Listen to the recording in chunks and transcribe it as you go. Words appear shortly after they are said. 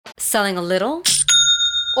Selling a little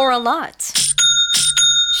or a lot?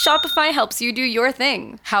 Shopify helps you do your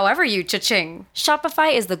thing, however you cha-ching.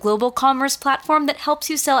 Shopify is the global commerce platform that helps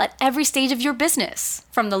you sell at every stage of your business.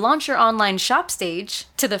 From the launch your online shop stage,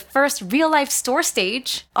 to the first real-life store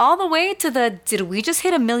stage, all the way to the did we just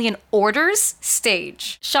hit 1 million orders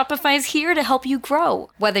stage. Shopify's here to help you grow.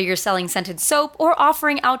 Whether you're selling scented soap or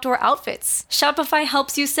offering outdoor outfits, Shopify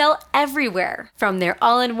helps you sell everywhere. From their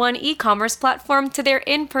all-in-one e-commerce platform to their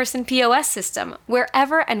in-person POS system,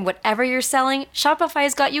 wherever and whatever you're selling,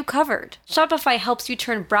 Shopify's got you covered. Shopify helps you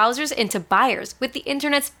turn browsers into buyers with the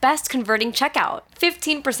internet's best converting checkout.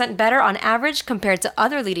 15% better on average compared to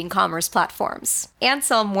other leading commerce platforms. And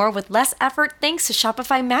sell more with less effort thanks to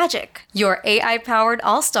Shopify Magic, your AI-powered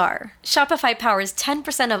all-star. Shopify powers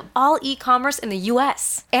 10% of all e-commerce in the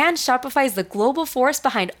US. And Shopify is the global force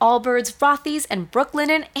behind Allbirds, Rothy's, and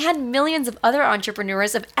Brooklinen, and millions of other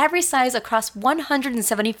entrepreneurs of every size across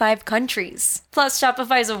 175 countries. Plus,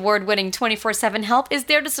 Shopify's award-winning 24/7 help is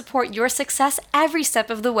there to support your success every step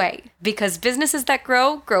of the way. Because businesses that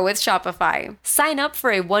grow, grow with Shopify. Sign up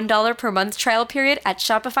for a $1 per month trial period at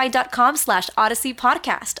shopify.com/Odyssey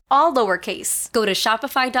Podcast, all lowercase. Go to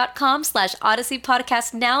shopify.com/Odyssey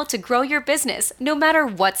Podcast now to grow your business, no matter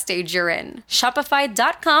what stage you're in.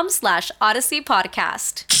 Shopify.com/Odyssey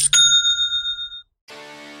Podcast.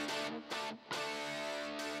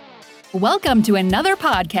 Welcome to another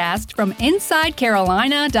podcast from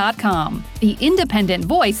InsideCarolina.com, the independent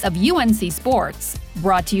voice of UNC Sports.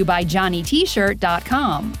 Brought to you by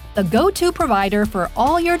JohnnyT-Shirt.com, the go-to provider for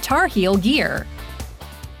all your Tar Heel gear.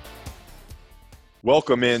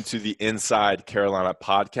 Welcome into the Inside Carolina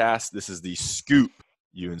podcast. This is the Scoop,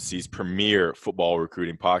 UNC's premier football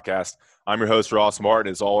recruiting podcast. I'm your host, Ross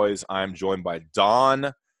Martin. As always, I'm joined by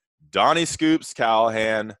Donnie Scoops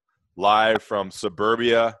Callahan, live from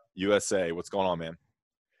suburbia, USA. What's going on, man?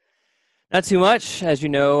 Not too much. As you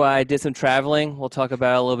know, I did some traveling. We'll talk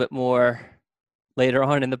about it a little bit more later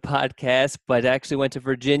on in the podcast, but I actually went to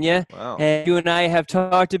Virginia. Wow. And you and I have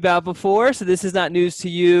talked about before, so this is not news to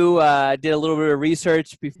you. I did a little bit of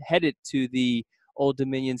research, headed to the Old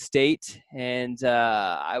Dominion State, and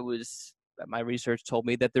my research told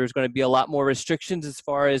me that there's going to be a lot more restrictions as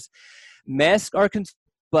far as masks are concerned,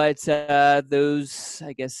 but those,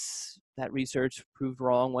 I guess, that research proved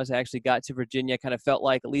wrong. Once I actually got to Virginia, I kind of felt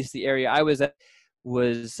like at least the area I was at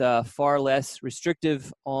was far less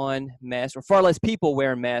restrictive on masks, or far less people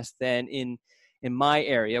wearing masks than in my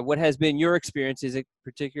area. What has been your experience, is it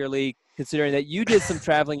particularly considering that you did some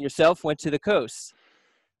traveling yourself, went to the coast?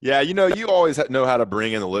 Yeah, you know, you always know how to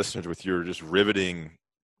bring in the listeners with your just riveting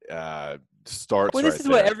starts. Well, this is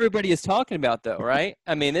what everybody is talking about, though, right?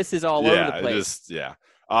 I mean, this is all over the place.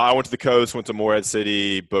 I went to the coast, went to Morehead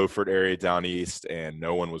City, Beaufort area down east, and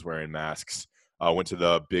no one was wearing masks. I went to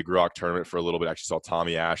the Big Rock tournament for a little bit. Actually saw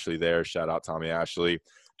Tommy Ashley there. Shout out Tommy Ashley.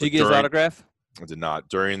 Did you get his autograph? I did not.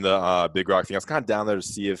 During the Big Rock thing, I was kind of down there to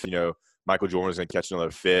see if, Michael Jordan was going to catch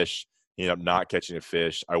another fish. He ended up not catching a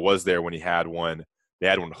fish. I was there when he had one. They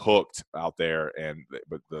had one hooked out there,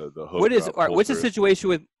 but the hook. What's the situation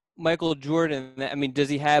with Michael Jordan? I mean, does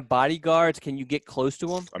he have bodyguards? Can you get close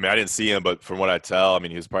to him? I mean, I didn't see him, but from what I tell, I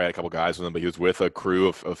mean, he was probably had a couple guys with him, but he was with a crew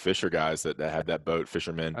of fisher guys that had that boat,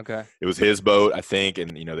 fishermen. Okay. It was his boat, I think,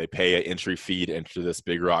 and, they pay an entry fee to enter this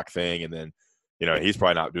Big Rock thing, and then, he's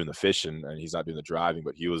probably not doing the fishing, and he's not doing the driving,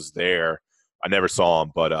 but he was there. I never saw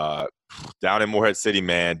him, but down in Morehead City,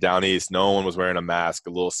 man, down east, no one was wearing a mask,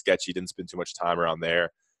 a little sketchy, didn't spend too much time around there.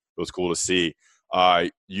 It was cool to see.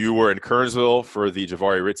 You were in Kernersville for the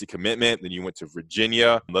Jahvaree Ritzie commitment. Then you went to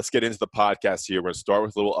Virginia. Let's get into the podcast here. We're going to start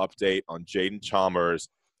with a little update on Jaden Chalmers,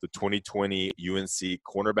 the 2020 UNC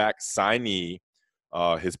cornerback signee.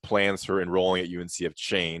 His plans for enrolling at UNC have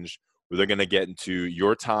changed. We're going to get into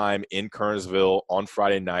your time in Kernersville on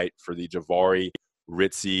Friday night for the Jahvaree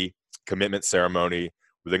Ritzie commitment ceremony.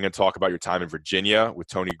 We're then going to talk about your time in Virginia with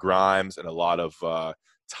Tony Grimes and a lot of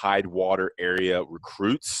Tidewater area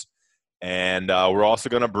recruits. And we're also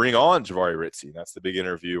going to bring on Jahvaree Ritzie. That's the big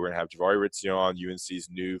interview. We're going to have Jahvaree Ritzie on, UNC's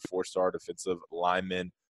new 4-star defensive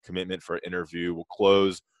lineman commitment for an interview. We'll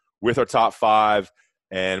close with our top 5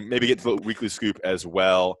 and maybe get to the weekly scoop as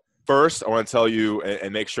well. First, I want to tell you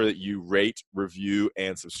and make sure that you rate, review,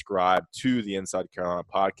 and subscribe to the Inside Carolina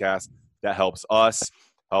podcast. That helps us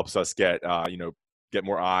get get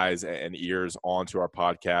more eyes and ears onto our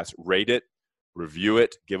podcast. Rate it, review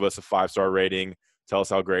it, give us a 5-star rating. Tell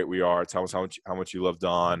us how great we are. Tell us how much you love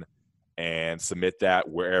Don, and submit that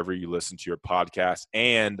wherever you listen to your podcast.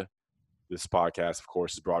 And this podcast, of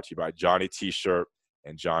course, is brought to you by Johnny T-Shirt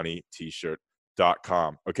and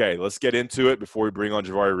JohnnyT-Shirt.com. Okay, let's get into it before we bring on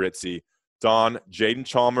Jahvaree Ritzie. Don, Jaden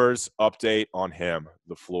Chalmers, update on him.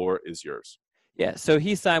 The floor is yours. Yeah, so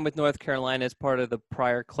he signed with North Carolina as part of the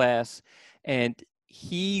prior class, and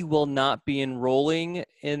he will not be enrolling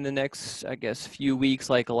in the next, I guess, few weeks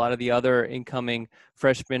like a lot of the other incoming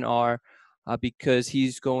freshmen are, because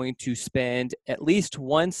he's going to spend at least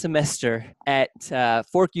one semester at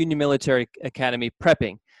Fork Union Military Academy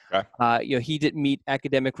prepping. Okay. He didn't meet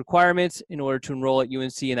academic requirements in order to enroll at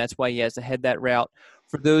UNC, and that's why he has to head that route.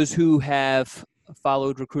 For those who have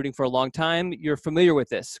followed recruiting for a long time, you're familiar with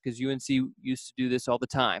this because UNC used to do this all the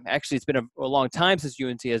time. Actually, it's been a long time since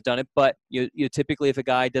UNC has done it, but you typically, if a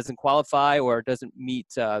guy doesn't qualify or doesn't meet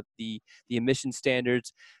the admission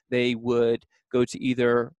standards, they would go to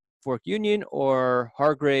either Fork Union or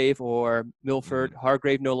Hargrave or Milford.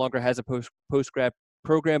 Hargrave no longer has a post-grad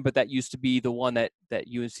program, but that used to be the one that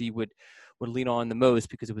UNC would lean on the most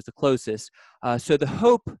because it was the closest. So the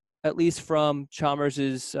hope, at least from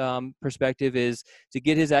Chalmers' perspective, is to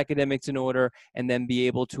get his academics in order and then be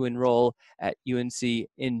able to enroll at UNC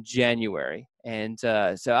in January. And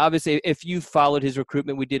so obviously, if you followed his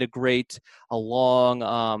recruitment, we did a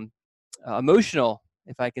long, emotional,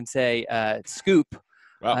 if I can say, scoop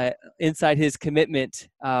inside his commitment,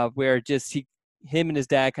 where just him and his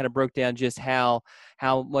dad kind of broke down just how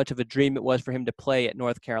much of a dream it was for him to play at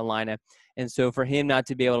North Carolina. And so for him not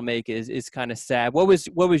to be able to make it is kind of sad. What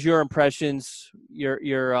was your impressions, your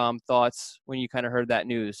thoughts when you kind of heard that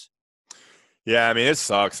news? Yeah, I mean, it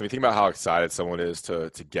sucks. I mean, think about how excited someone is to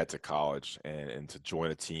get to college and to join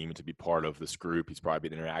a team and to be part of this group. He's probably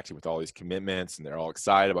been interacting with all these commitments, and they're all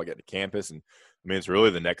excited about getting to campus. And I mean, it's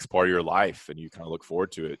really the next part of your life, and you kind of look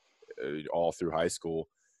forward to it all through high school.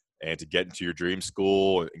 And to get into your dream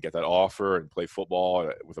school and get that offer and play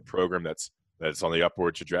football with a program that's on the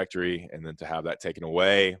upward trajectory, and then to have that taken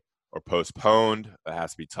away or postponed, that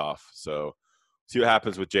has to be tough. So see what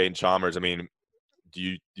happens with Jaden Chalmers. I mean,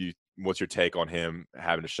 do you what's your take on him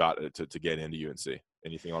having a shot to get into UNC?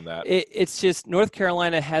 Anything on that? It's just North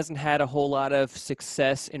Carolina hasn't had a whole lot of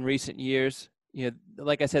success in recent years.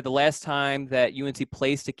 Like I said, the last time that UNC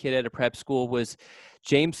placed a kid at a prep school was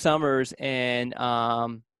James Summers and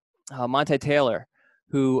Monte Taylor,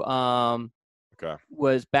 who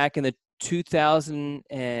was back in the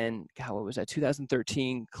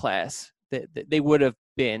 2013 class that they would have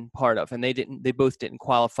been part of, and they both didn't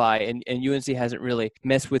qualify, and UNC hasn't really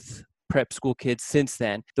messed with prep school kids since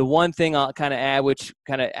then. The one thing I'll kind of add, which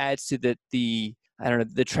kind of adds to the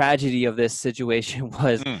tragedy of this situation,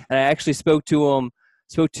 was and I actually spoke to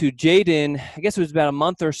Jaden, I guess it was about a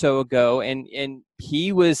month or so ago, and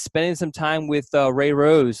he was spending some time with Ray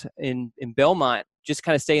Rose in Belmont, just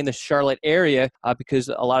kind of stay in the Charlotte area because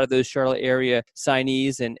a lot of those Charlotte area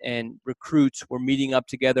signees and recruits were meeting up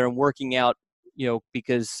together and working out,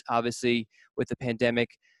 because obviously with the pandemic,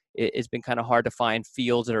 it's been kind of hard to find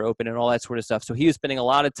fields that are open and all that sort of stuff. So he was spending a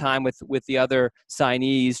lot of time with the other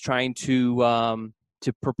signees trying to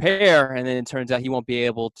prepare, and then it turns out he won't be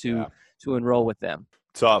able to enroll with them.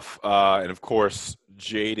 Tough. And of course,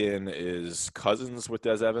 Jaden is cousins with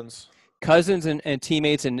Des Evans. Cousins and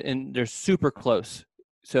teammates, and they're super close.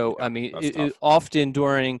 So, I mean, often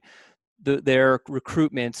during their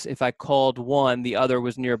recruitments, if I called one, the other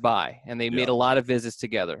was nearby, and they made a lot of visits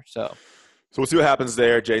together. So we'll see what happens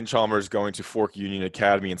there. Jaden Chalmers going to Fork Union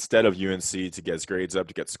Academy instead of UNC to get his grades up,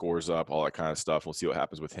 to get scores up, all that kind of stuff. We'll see what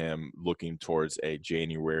happens with him, looking towards a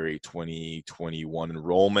January 2021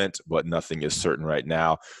 enrollment, but nothing is certain right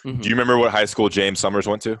now. Do you remember what high school James Summers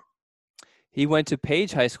went to? He went to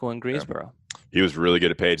Page High School in Greensboro. He was really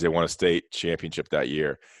good at Page. They won a state championship that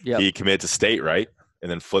year. Yep. He committed to state, right?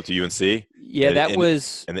 And then flipped to UNC. Yeah, that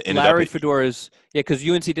was Larry Fedora's. Yeah, because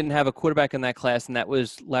UNC didn't have a quarterback in that class, and that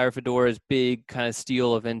was Larry Fedora's big kind of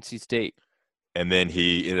steal of NC State. And then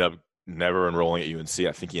he ended up never enrolling at UNC.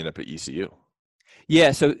 I think he ended up at ECU.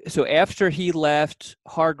 Yeah, so after he left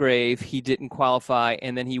Hargrave, he didn't qualify,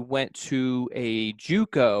 and then he went to a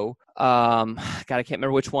JUCO. I can't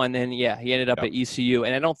remember which one. And he ended up at ECU,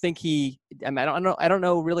 and I don't think I don't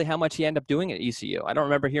know really how much he ended up doing at ECU. I don't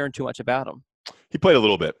remember hearing too much about him. He played a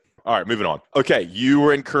little bit. All right, moving on. Okay, you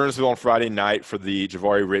were in Kernersville on Friday night for the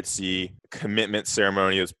Jahvaree Ritzie commitment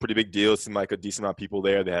ceremony. It was a pretty big deal. It seemed like a decent amount of people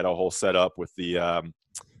there. They had a whole setup with the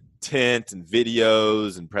tent and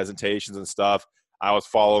videos and presentations and stuff. I was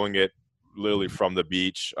following it literally from the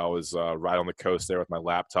beach. I was right on the coast there with my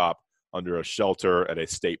laptop under a shelter at a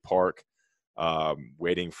state park,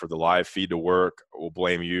 waiting for the live feed to work. We'll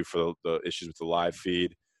blame you for the issues with the live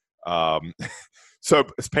feed. So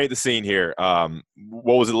let's paint the scene here.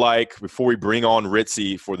 What was it like before we bring on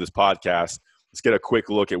Ritzie for this podcast? Let's get a quick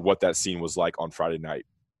look at what that scene was like on Friday night.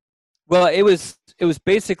 Well, it was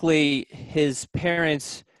basically his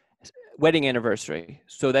parents' wedding anniversary,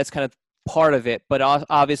 so that's kind of part of it. But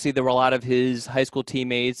obviously, there were a lot of his high school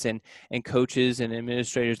teammates and coaches and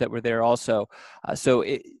administrators that were there also.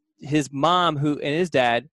 His mom and his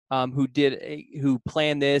dad, who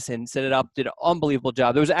planned this and set it up, did an unbelievable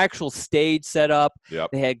job. There was an actual stage set up. Yep.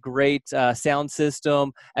 They had great sound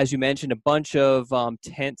system, as you mentioned, a bunch of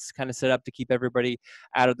tents kind of set up to keep everybody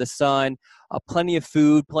out of the sun. Plenty of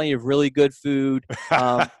food, plenty of really good food.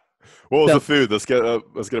 What was the food? Let's get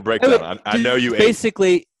a breakdown. I know you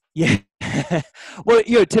basically, yeah. Well,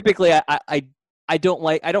 typically I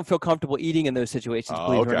don't feel comfortable eating in those situations,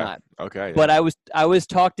 believe it or not. Okay. Yeah. But I was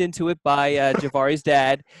talked into it by Javari's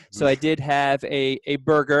dad, so I did have a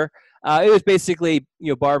burger. It was basically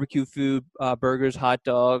barbecue food, burgers, hot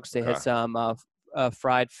dogs. They had some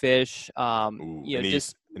fried fish.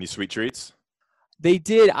 Any sweet treats? They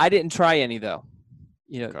did. I didn't try any though.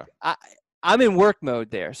 Okay. I'm in work mode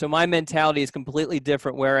there, so my mentality is completely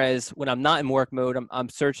different. Whereas when I'm not in work mode, I'm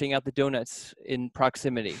searching out the donuts in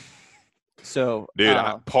proximity. So, dude,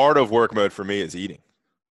 part of work mode for me is eating.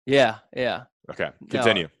 Yeah. Okay,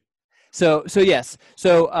 continue. So yes.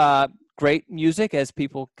 So great music, as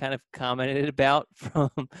people kind of commented about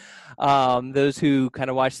from those who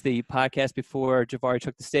kind of watched the podcast before Javari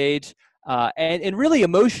took the stage, and really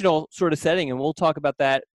emotional sort of setting, and we'll talk about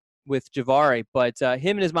that with Javari. But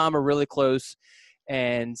him and his mom are really close,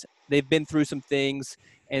 and they've been through some things,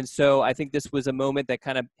 and so I think this was a moment that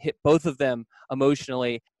kind of hit both of them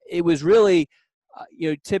emotionally. It was really,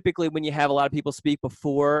 typically when you have a lot of people speak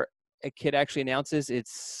before a kid actually announces,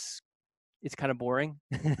 it's kind of boring.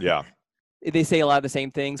 Yeah. They say a lot of the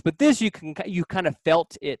same things, but this you kind of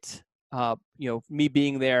felt it. Me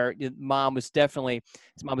being there, his mom was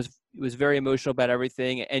very emotional about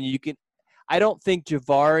everything, and I don't think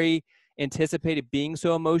Javari anticipated being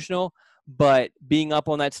so emotional, but being up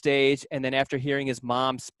on that stage and then after hearing his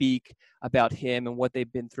mom speak about him and what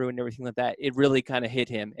they've been through and everything like that, it really kind of hit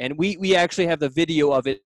him. And we actually have the video of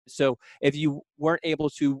it. So if you weren't able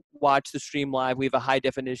to watch the stream live, we have a high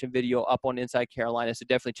definition video up on Inside Carolina. So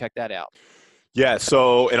definitely check that out. Yeah.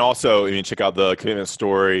 So, and also, check out the commitment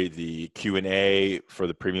story, the Q&A for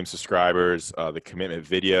the premium subscribers, the commitment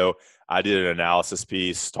video. I did an analysis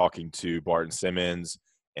piece talking to Barton Simmons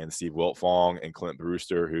and Steve Wiltfong and Clint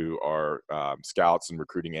Brewster, who are scouts and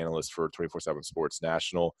recruiting analysts for 24/7 Sports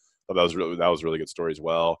National. That was really good story as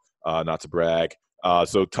well. Not to brag.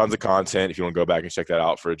 So tons of content if you want to go back and check that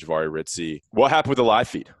out for Javari Ritzy. What happened with the live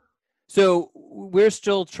feed? So we're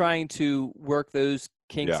still trying to work those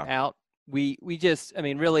kinks out. We just,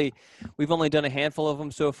 really, we've only done a handful of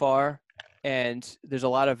them so far, and there's a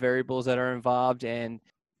lot of variables that are involved, and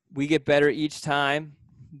we get better each time,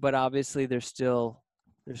 but obviously there's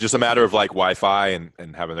just a matter of like Wi-Fi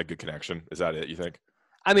and having a good connection. Is that it, you think?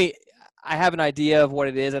 I have an idea of what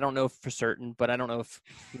it is. I don't know for certain, but I don't know if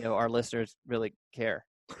our listeners really care.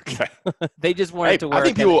 Okay. They just want it to work.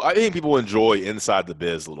 I think people enjoy inside the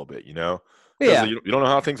biz a little bit, Yeah. You don't know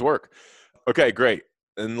how things work. Okay, great.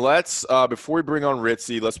 And let's before we bring on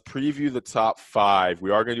Ritzy, let's preview the top 5.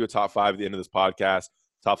 We are going to do a top 5 at the end of this podcast.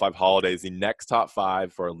 Top 5 holidays. The next top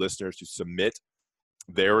 5 for our listeners to submit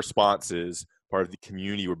their responses. Part of the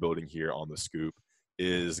community we're building here on The Scoop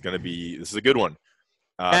is going to be. This is a good one.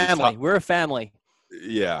 Family. We're a family.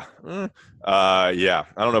 Yeah. I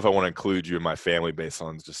don't know if I want to include you in my family based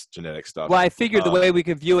on just genetic stuff. Well, I figured the way we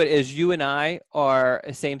could view it is you and I are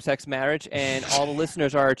a same-sex marriage, and all the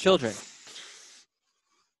listeners are our children.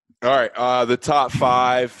 All right. The top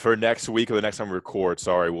 5 for next week or the next time we record,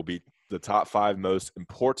 will be the top 5 most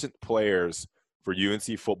important players for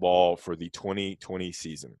UNC football for the 2020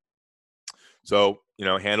 season. So,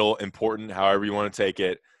 handle important however you want to take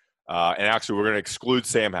it. And actually, we're going to exclude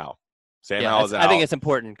Sam Howell. Sam Howell is out. I think it's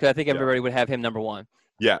important because I think everybody would have him number 1.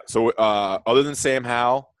 Yeah. So other than Sam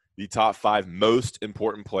Howell, the top 5 most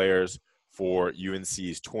important players for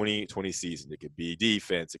UNC's 2020 season. It could be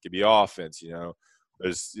defense. It could be offense.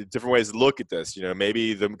 There's different ways to look at this.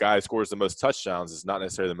 Maybe the guy who scores the most touchdowns is not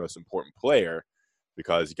necessarily the most important player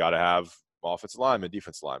because you got to have offensive lineman,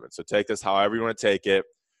 defensive lineman. So take this however you want to take it.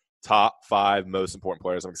 Top 5 most important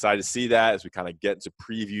players. I'm excited to see that as we kind of get into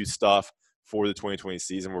preview stuff for the 2020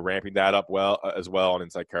 season. We're ramping that up as well on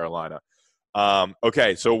Inside Carolina.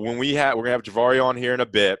 Okay, so we're going to have Javari on here in a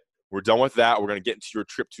bit. We're done with that. We're going to get into your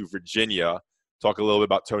trip to Virginia, talk a little bit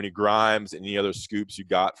about Tony Grimes and any other scoops you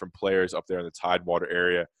got from players up there in the Tidewater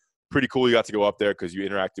area. Pretty cool you got to go up there because you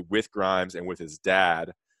interacted with Grimes and with his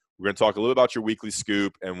dad. We're going to talk a little about your weekly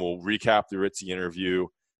scoop, and we'll recap the Ritzy interview,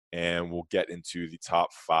 and we'll get into the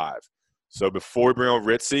top 5. So before we bring on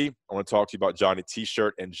Ritzy, I want to talk to you about Johnny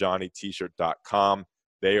T-Shirt and JohnnyT-Shirt.com.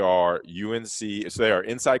 They are they are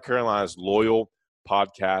Inside Carolina's loyal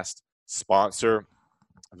podcast sponsor.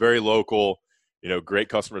 Very local, great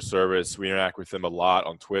customer service. We interact with them a lot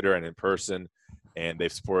on Twitter and in person, and they've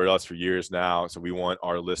supported us for years now. So we want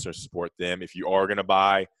our listeners to support them. If you are going to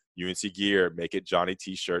buy UNC gear, make it Johnny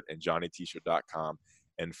T-Shirt and JohnnyT-Shirt.com.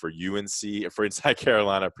 And for Inside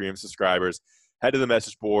Carolina premium subscribers, head to the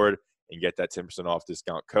message board and get that 10% off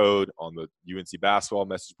discount code on the UNC basketball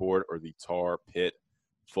message board or the Tar Pit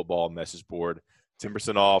football message board.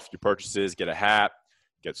 10% off your purchases. Get a hat,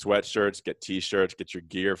 get sweatshirts, get T-shirts, get your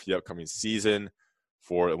gear for the upcoming season.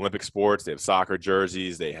 For Olympic sports, they have soccer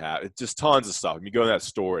jerseys. They have just tons of stuff. When you go to that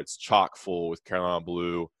store, it's chock full with Carolina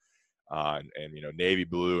blue and navy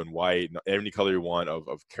blue and white, and any color you want of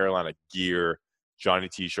Carolina gear. Johnny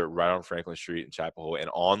T-Shirt right on Franklin Street in Chapel Hill,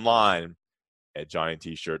 and online at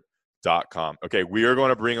JohnnyT-Shirt.com. Okay, we are going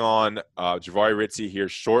to bring on Jahvaree Ritzy here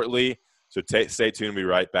shortly, so stay tuned. We'll be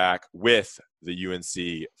right back with the UNC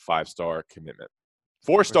 5-star commitment.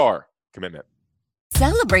 4-star commitment.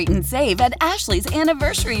 Celebrate and save at Ashley's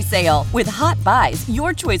Anniversary Sale. With Hot Buys,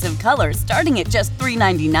 your choice of colors starting at just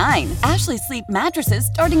 $3.99. Ashley Sleep mattresses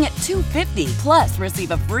starting at $2.50. Plus,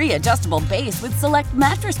 receive a free adjustable base with select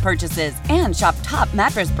mattress purchases. And shop top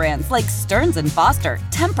mattress brands like Stearns & Foster,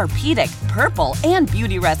 Tempur-Pedic, Purple, and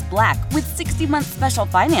Beautyrest Black with 60-month special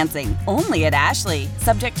financing. Only at Ashley.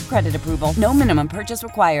 Subject to credit approval. No minimum purchase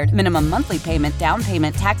required. Minimum monthly payment, down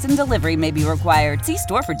payment, tax, and delivery may be required. See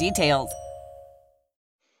store for details.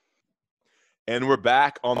 And we're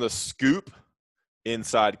back on the Scoop,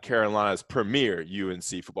 Inside Carolina's premier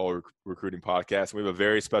UNC football recruiting podcast. We have a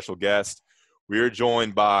very special guest. We are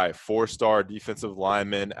joined by 4-star defensive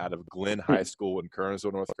lineman out of Glenn High School in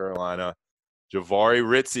Kernersville, North Carolina, Jahvaree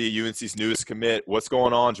Ritzy, UNC's newest commit. What's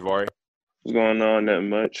going on, Jahvaree? What's going on? Not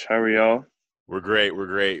much. How are y'all? We're great. We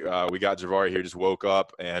got Jahvaree here, just woke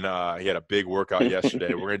up, and he had a big workout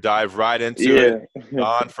yesterday. We're going to dive right into it.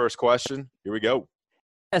 Don, first question. Here we go.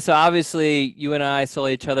 Yeah, so obviously you and I saw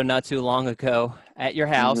each other not too long ago at your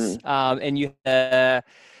house, and you had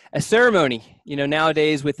a ceremony.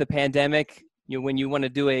 Nowadays with the pandemic, when you want to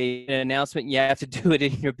do an announcement, you have to do it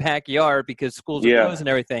in your backyard because schools are closed and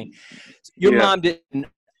everything. Your mom did an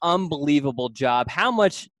unbelievable job. How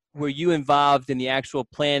much were you involved in the actual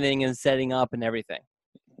planning and setting up and everything?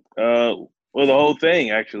 Well, the whole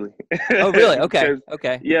thing, actually. Oh, really? Okay.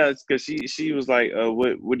 Okay. Yeah, because she was like,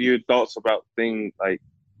 what are your thoughts about things like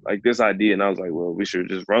this idea? And I was like, well, we should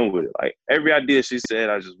just run with it. Like every idea she said,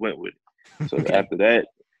 I just went with it. So after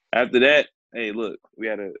that, hey, look, we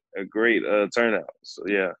had a great turnout. So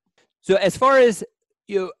yeah. So as far as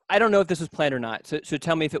I don't know if this was planned or not. So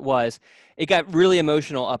tell me if it was. It got really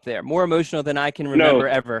emotional up there, more emotional than I can remember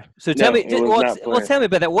ever. So tell me, tell me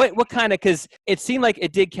about that. What kind of? Because it seemed like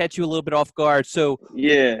it did catch you a little bit off guard. So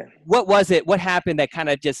yeah, what was it? What happened that kind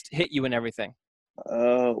of just hit you and everything?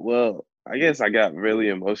 Well, I guess I got really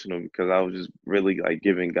emotional because I was just really like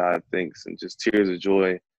giving God thanks and just tears of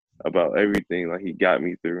joy about everything like he got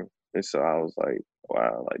me through. And so I was like,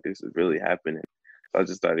 wow, like this is really happening. So I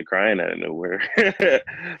just started crying out of nowhere.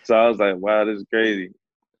 So I was like, wow, this is crazy.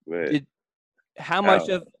 But how much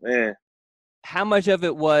of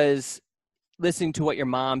it was listening to what your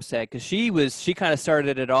mom said? Because she kind of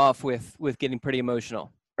started it off with getting pretty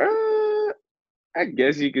emotional. I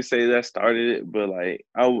guess you could say that started it, but like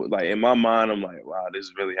in my mind, I'm like, wow, this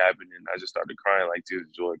is really happening. I just started crying like tears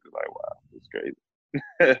of joy because like, wow, it's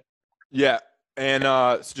crazy. Yeah, and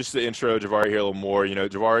so just the intro, Jahvaree here a little more.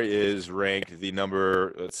 Jahvaree is ranked the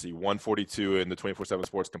number 142 in the 24/7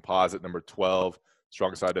 Sports Composite, number 12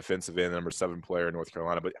 strongest side defensive end, number 7 player in North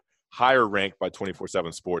Carolina, but higher ranked by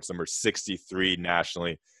 24/7 Sports, number 63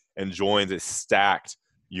 nationally, and joins a stacked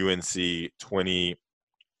UNC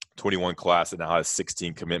 2021 class that now has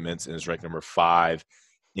 16 commitments and is ranked number 5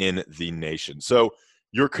 in the nation. So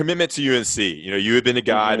your commitment to UNC, you have been a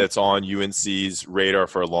guy that's on UNC's radar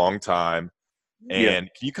for a long time. And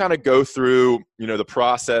can you kind of go through, the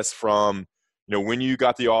process from, when you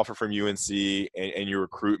got the offer from UNC and your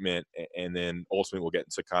recruitment, and then ultimately we'll get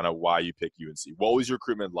into kind of why you picked UNC. What was your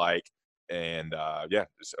recruitment like? And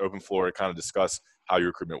just open floor to kind of discuss how your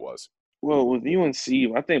recruitment was. Well, with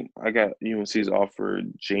UNC, I think I got UNC's offer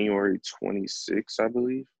January 26th, I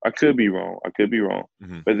believe. I could be wrong.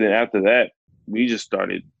 Mm-hmm. But then after that, we just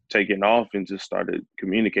started taking off and just started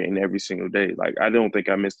communicating every single day. Like, I don't think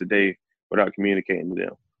I missed a day without communicating to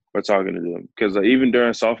them or talking to them. Because even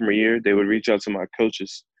during sophomore year, they would reach out to my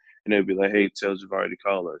coaches and they'd be like, hey, tell Jahvaree to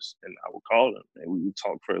call us. And I would call them and we would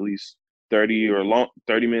talk for at least 30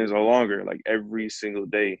 minutes or longer, like every single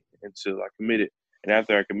day. until I committed. And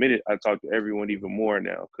after I committed, I talked to everyone even more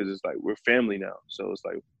now because it's like we're family now. So it's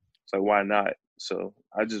like why not? So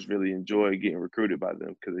I just really enjoy getting recruited by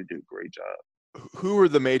them because they do a great job. Who are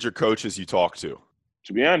the major coaches you talk to?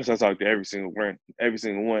 To be honest, I talked to every single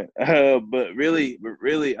one. But really,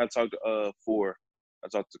 I talked to 4. I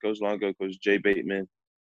talked to Coach Longo, Coach Jay Bateman,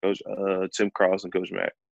 Coach Tim Cross, and Coach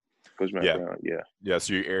Matt. Coach Matt Brown. Yeah. Yeah.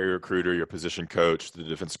 So your area recruiter, your position coach, the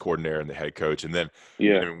defense coordinator, and the head coach, and then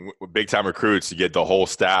with big time recruits, you get the whole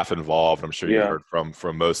staff involved. I'm sure you heard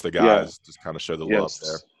from most of the guys. Just kind of show the love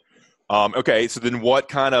there. Okay. So then, what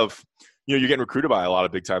kind of you're getting recruited by a lot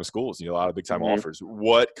of big time schools, a lot of big time offers.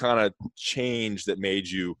 What kind of changed that made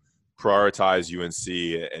you prioritize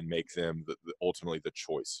UNC and make them ultimately the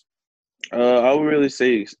choice? I would really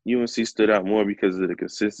say UNC stood out more because of the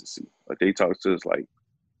consistency. Like they talk to us like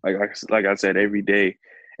I said every day,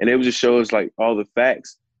 and they would just show us like all the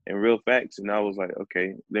facts and real facts. And I was like,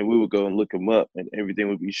 okay. Then we would go and look them up, and everything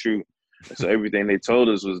would be true. And so everything they told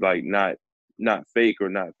us was like not fake or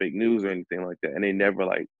not fake news or anything like that. And they never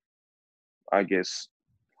like, I guess,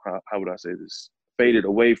 how would I say this? Faded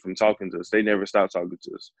away from talking to us. They never stopped talking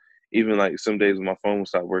to us. Even like some days when my phone would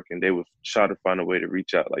stop working, they would try to find a way to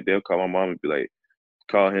reach out. Like they'll call my mom and be like,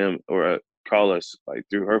 call him or call us like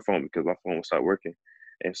through her phone because my phone would stop working.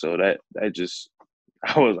 And so that just,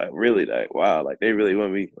 I was like, really, like, wow, like they really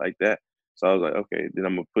want me like that. So I was like, okay, then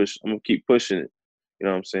I'm gonna keep pushing it. You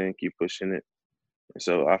know what I'm saying? Keep pushing it. And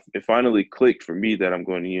so it finally clicked for me that I'm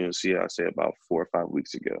going to UNC, I'd say about 4 or 5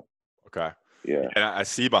 weeks ago. Okay. Yeah. And I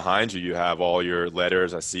see behind you have all your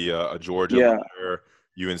letters. I see a Georgia letter,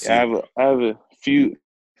 UNC. Yeah, I have a few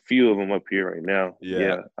of them up here right now.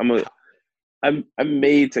 Yeah. I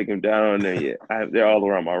may take them down on there yet. They're all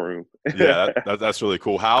around my room. Yeah, that's really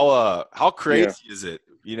cool. How crazy is it?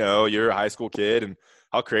 You're a high school kid, and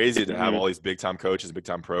how crazy to have all these big time coaches, big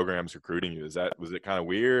time programs recruiting you? Was it kind of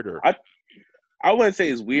weird or? I wouldn't say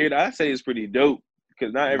it's weird. I say it's pretty dope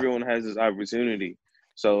because not everyone has this opportunity.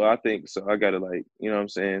 So I think I gotta like, you know what I'm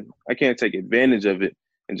saying? I can't take advantage of it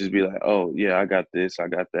and just be like, oh yeah, I got this, I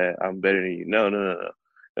got that, I'm better than you. No.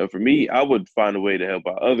 For me, I would find a way to help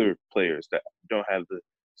out other players that don't have the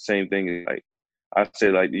same thing. Like I say,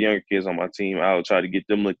 like the younger kids on my team, I'll try to get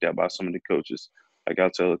them looked at by some of the coaches. Like I'll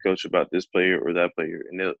tell a coach about this player or that player,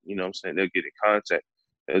 and they'll, you know what I'm saying, they'll get in contact.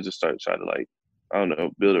 They'll just start trying to like, I don't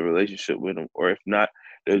know, build a relationship with them. Or if not,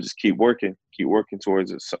 they'll just keep working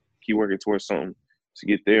towards it, keep working towards something to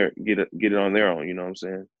get there, get it on their own. You know what I'm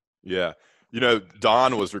saying? Yeah.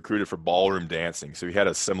 Don was recruited for ballroom dancing, so he had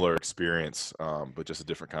a similar experience, but just a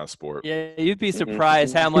different kind of sport. Yeah, you'd be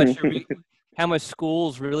surprised how much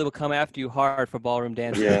schools really will come after you hard for ballroom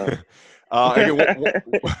dancing. Yeah.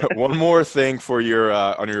 One more thing for your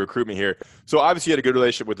on your recruitment here. So obviously you had a good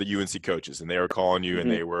relationship with the UNC coaches, and they were calling you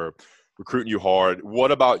and they were recruiting you hard.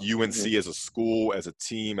 What about UNC as a school, as a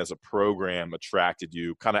team, as a program attracted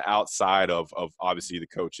you kind of outside of obviously the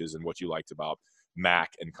coaches and what you liked about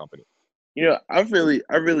Mac and company? I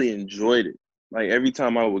really enjoyed it. Like every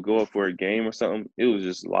time I would go up for a game or something, it was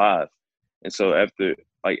just live. And so after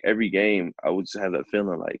like every game, I would just have that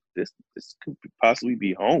feeling like this could possibly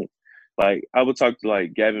be home. Like I would talk to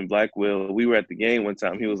like Gavin Blackwell. We were at the game one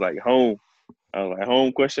time. He was like, home. I was like,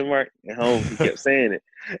 home ? And home. He kept saying it.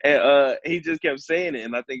 And he just kept saying it.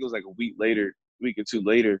 And I think it was like a week or two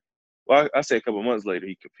later. Well, I say a couple months later,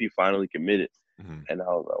 he finally committed. And I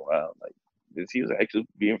was like, wow, like he was actually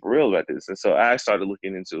being for real about this. And so I started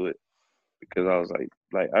looking into it because I was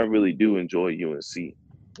like I really do enjoy UNC.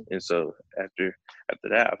 And so after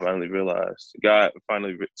that, I finally realized, God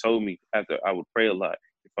finally told me after I would pray a lot,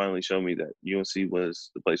 he finally showed me that UNC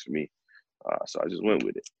was the place for me. So I just went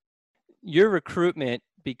with it. Your recruitment,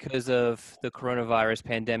 because of the coronavirus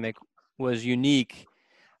pandemic, was unique.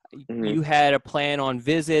 You had a plan on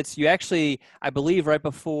visits. You actually, I believe right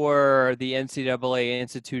before the NCAA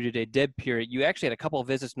instituted a dead period, you actually had a couple of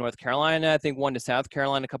visits to North Carolina, I think one to South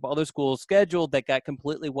Carolina, a couple other schools scheduled that got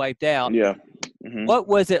completely wiped out. Yeah. What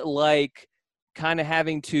was it like kind of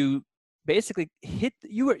having to basically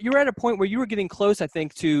you were at a point where you were getting close, I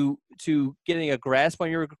think, to getting a grasp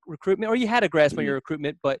on your recruitment, or you had a grasp on your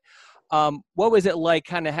recruitment, but what was it like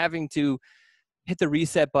kind of having to hit the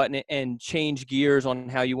reset button and change gears on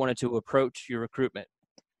how you wanted to approach your recruitment?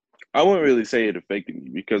 I wouldn't really say it affected me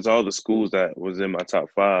because all the schools that was in my top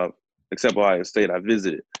 5, except Ohio State, I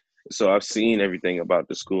visited. So I've seen everything about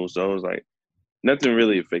the school. So it was like nothing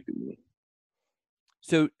really affected me.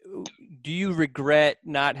 So do you regret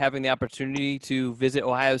not having the opportunity to visit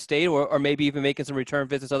Ohio State or maybe even making some return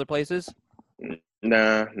visits other places?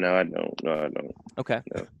 No, I don't. No, I don't. Okay.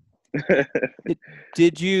 No.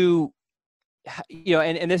 Did you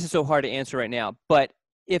and this is so hard to answer right now, but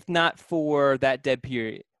if not for that dead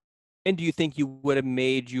period, when do you think you would have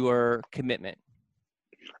made your commitment?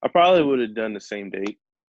 I probably would have done the same date.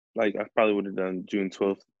 Like I probably would have done June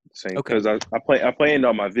 12th, same Okay. because I planned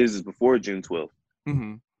all my visits before June 12th,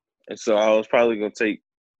 Mm-hmm. and so I was probably gonna take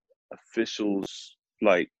officials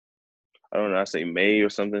like I don't know, I say May or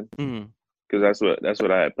something, Mm-hmm. because that's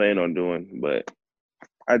what I had planned on doing, but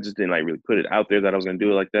I just didn't like really put it out there that I was gonna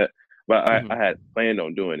do it like that. But Mm-hmm. I had planned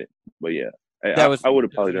on doing it. But yeah, That was I would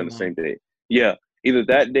have that was probably in your done the same mind. date. Yeah, either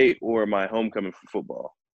that date or my homecoming for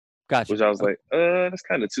football, Gotcha. which I was like, that's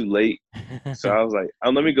kind of too late. So I was like,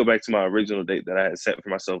 let me go back to my original date that I had set for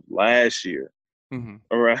myself last year Mm-hmm.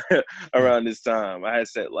 around around this time. I had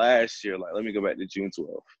set last year, like, let me go back to June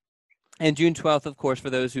 12th. And June 12th, of course, for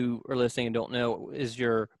those who are listening and don't know, is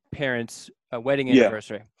your parents' wedding Yeah,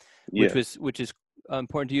 anniversary, yeah. which is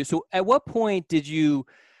important to you. So, at what point did you?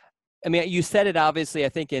 I mean, you said it obviously. I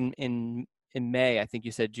think in May. I think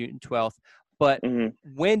you said June 12th. But hmm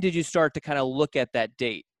when did you start to kind of look at that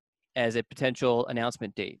date as a potential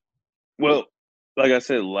announcement date? Well, like I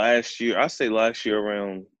said last year, I say last year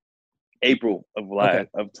around April Okay.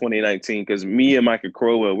 of 2019, because me and Micah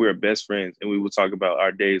Crowell, we were best friends, and we would talk about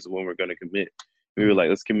our days of when we're going to commit. We were Mm-hmm. like,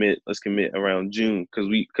 let's commit around June, because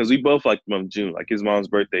we both like the month of June. Like his mom's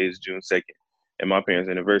birthday is June 2nd, and my parents'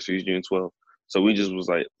 anniversary is June 12th. So we just was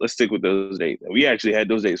like, let's stick with those dates. And we actually had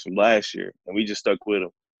those dates from last year, and we just stuck with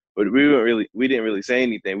them. But we didn't really say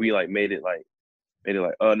anything. We like made it like,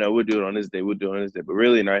 oh no, we'll do it on this day, we'll do it on this day. But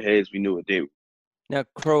really in our heads, we knew what day. Now,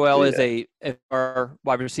 So Crowell is yeah, our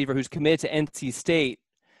wide receiver who's committed to NC State.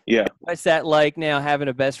 yeah. What's that like now, having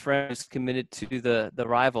a best friend who's committed to the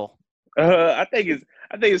rival? I think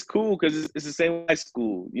it's cool because it's the same high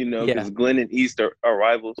school, Yeah. because Glenn and East are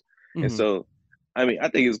rivals, and Mm-hmm. so I mean I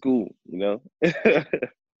think it's cool.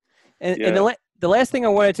 And Yeah. the last thing I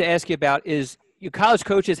wanted to ask you about is your college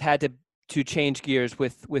coaches had to change gears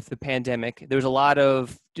with the pandemic. There was a lot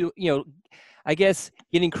of I guess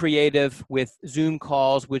getting creative with Zoom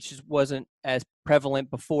calls, which wasn't as prevalent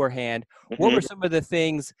beforehand. What were hmm some of the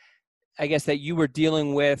things I guess that you were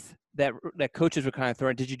dealing with that coaches were kind of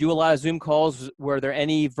throwing? Did you do a lot of Zoom calls? Were there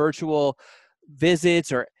any virtual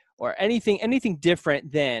visits or anything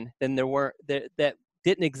different than there were that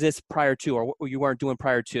didn't exist prior to, or what you weren't doing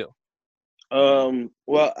prior to?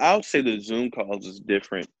 Well, I would say the Zoom calls is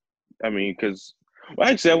different. I mean, because well,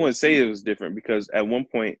 actually, I wouldn't say it was different because at one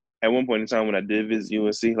point in time when I did visit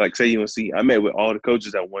UNC, like say UNC, I met with all the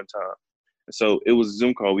coaches at one time. So it was a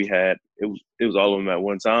Zoom call we had. It was all of them at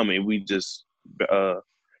one time, and we just uh,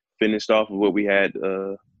 finished off of what we had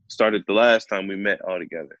started the last time we met all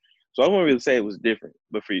together. So I wouldn't really say it was different,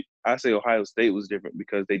 but I say Ohio State was different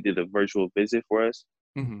because they did a virtual visit for us.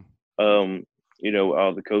 Mm-hmm. Um,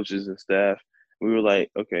 all the coaches and staff. We were like,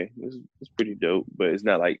 okay, this is pretty dope, but it's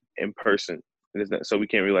not like in person, and it's not so we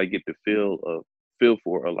can't really like get the feel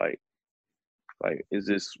for or like is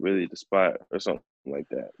this really the spot or something like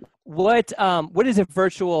that. What is a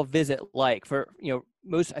virtual visit like for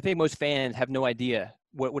most? I think most fans have no idea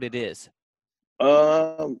what it is.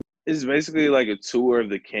 It's basically like a tour of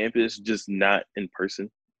the campus, just not in person.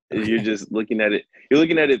 You're Okay. just looking at it. You're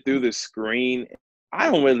looking at it through the screen. I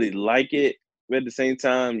don't really like it, but at the same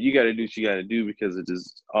time, you got to do what you got to do because of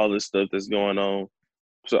just all this stuff that's going on.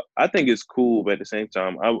 So I think it's cool, but at the same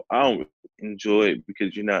time, I don't enjoy it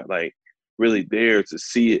because you're not like really there to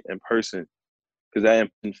see it in person. Because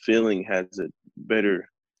that feeling has a better.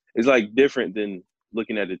 It's like different than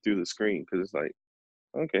looking at it through the screen because it's like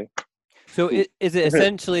okay, So cool. is it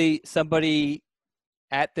essentially somebody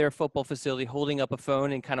at their football facility holding up a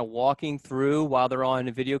phone and kind of walking through while they're on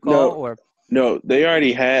a video call, No, or? no, they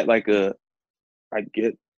already had like I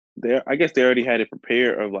get I guess they already had it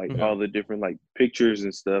prepared of like Mhm. all the different like pictures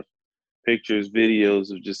and stuff, pictures,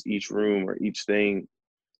 videos of just each room or each thing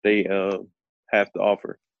they have to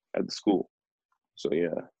offer at the school. So yeah.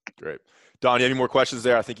 Great. Don, you have any more questions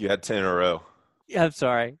there? I think you had 10 in a row. Yeah, I'm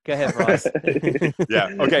sorry. Go ahead, Ross. Yeah.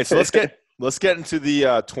 Okay. So let's get into the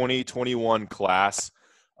 2021 class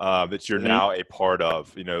that you're hmm now a part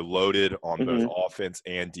of. Loaded on both hmm offense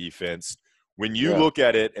and defense. When you Yeah. look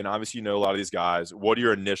at it, and obviously you know a lot of these guys, what are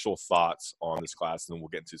your initial thoughts on this class? And then we'll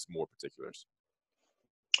get into some more particulars.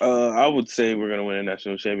 I would say we're gonna win a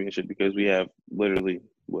national championship because we have literally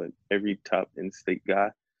every top in-state guy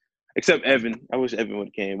except Evan. I wish Evan would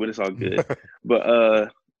have came, but it's all good.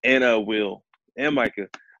 But and Will and Micah.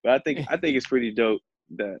 But I think it's pretty dope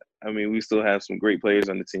that I mean we still have some great players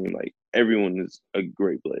on the team. Like everyone is a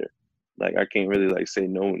great player. Like I can't really like say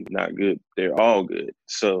no one's not good. They're all good.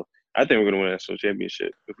 So I think we're gonna win a national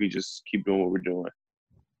championship if we just keep doing what we're doing.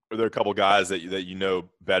 Are there a couple guys that you know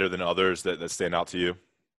better than others that stand out to you?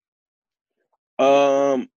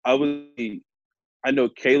 I know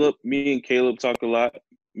Caleb. Me and Caleb talk a lot.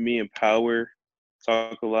 Me and Power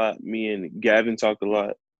talk a lot. Me and Gavin talk a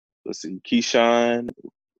lot. Let's see, Keyshawn.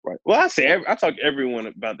 Right. Well, I talk to everyone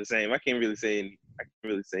about the same. I can't really say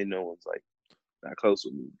no one's like not close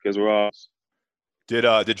with me because we're all.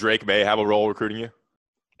 Did Drake May have a role recruiting you?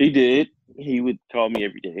 He did. He would call me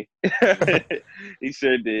every day. He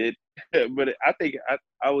sure did. But I think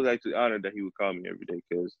I was actually honored that he would call me every day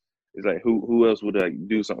because it's like who else would like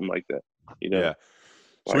do something like that? You know. Yeah.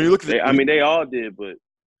 So like, when you look at they all did, but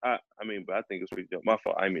I think it's pretty dope. My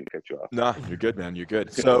fault. I didn't mean to cut you off. No, you're good, man. You're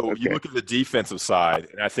good. So Okay. You look at the defensive side,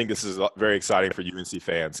 and I think this is very exciting for UNC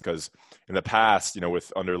fans because in the past,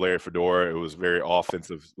 with under Larry Fedora, it was very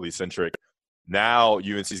offensively centric. Now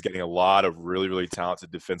UNC is getting a lot of really, really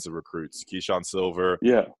talented defensive recruits. Keyshawn Silver,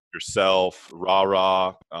 yourself,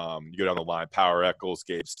 Ra. You go down the line, Power Eccles,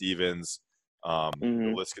 Gabe Stevens.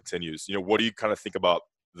 The list continues. What do you kind of think about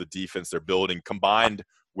the defense they're building combined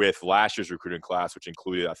with last year's recruiting class, which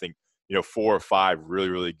included, I think, 4 or 5 really,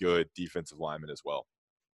 really good defensive linemen as well.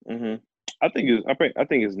 I think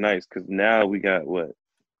it's nice because now we got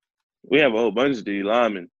we have a whole bunch of D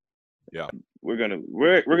linemen. Yeah, we're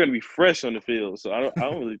gonna be fresh on the field, so I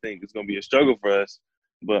don't really think it's gonna be a struggle for us.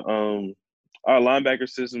 But our linebacker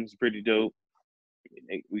system is pretty dope.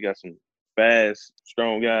 We got some fast,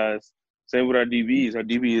 strong guys. Same with our DBs. Our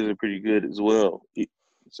DBs are pretty good as well.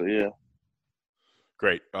 So yeah.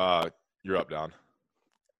 Great. You're up, Don.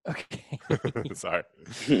 Okay. Sorry.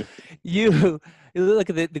 You look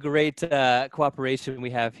at the great cooperation we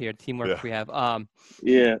have here, teamwork we have.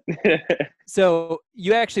 Yeah. So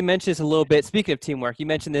you actually mentioned this a little bit. Speaking of teamwork, you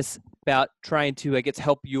mentioned this about trying to, I guess,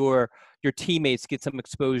 help your teammates get some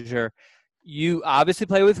exposure. You obviously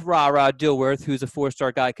play with Ra Dilworth, who's a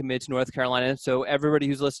 4-star guy committed to North Carolina. So everybody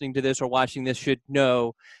who's listening to this or watching this should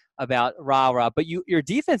know about Ra. But your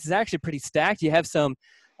defense is actually pretty stacked. You have some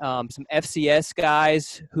FCS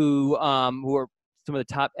guys who are some of the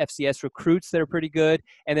top FCS recruits that are pretty good.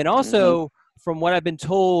 And then also, from what I've been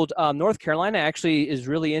told, North Carolina actually is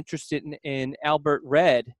really interested in Albert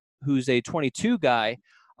Red, who's a 22 guy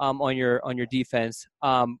on your defense.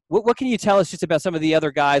 What can you tell us just about some of the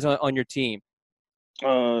other guys on your team?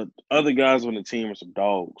 Other guys on the team are some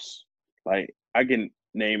dogs. Like, I can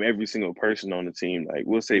name every single person on the team. Like,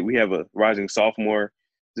 we'll say we have a rising sophomore.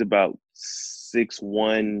 He's about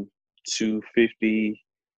 6'1", 250.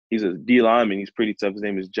 He's a D lineman. He's pretty tough. His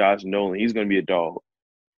name is Josh Nolan. He's going to be a dog.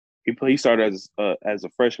 He started as a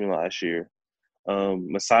freshman last year.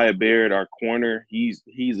 Messiah Baird, our corner, he's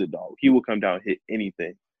a dog. He will come down and hit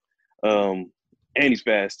anything. And he's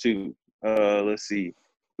fast too. Let's see.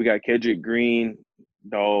 We got Kedrick Green,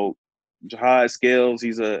 dog. Jahad Scales,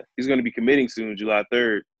 he's going to be committing soon, July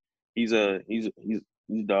 3rd. He's a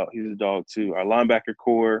dog. He's a dog too. Our linebacker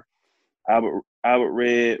core, Albert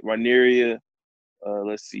Red, Ranieria.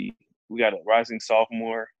 Let's see. We got a rising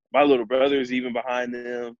sophomore. My little brother is even behind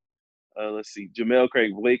them. Let's see. Jamel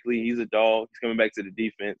Craig Blakely, he's a dog. He's coming back to the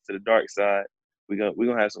defense, to the dark side. We're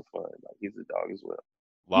gonna have some fun. Like, he's a dog as well.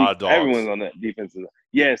 A lot of dogs. Everyone's on that defensive.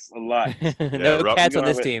 Yes, a lot. No cats on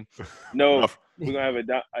this team. No, we're gonna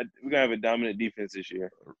have a dominant defense this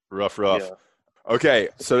year. Rough. Yeah. Okay,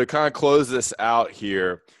 so to kind of close this out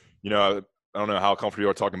here, I don't know how comfortable you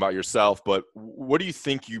are talking about yourself, but what do you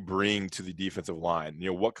think you bring to the defensive line?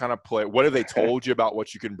 What kind of play? What have they told you about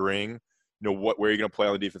what you can bring? Where you're going to play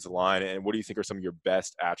on the defensive line, and what do you think are some of your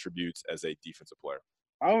best attributes as a defensive player?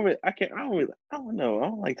 I don't know. I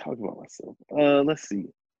don't like talking about myself. Let's see.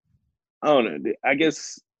 I don't know. I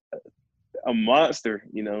guess a monster.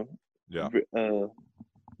 Yeah.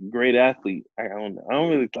 Great athlete. I don't know. I don't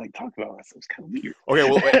really like talking about myself. It's kind of weird. Okay,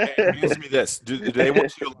 well, answer me this: do they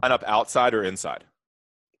want you to line up outside or inside?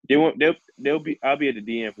 I'll be at the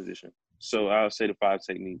DN position, so I'll say the 5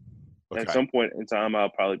 technique. Okay. At some point in time, I'll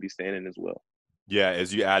probably be standing as well. Yeah,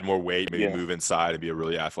 as you add more weight, maybe move inside and be a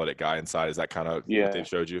really athletic guy inside. Is that kind of what they've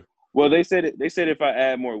showed you? Well, they said if I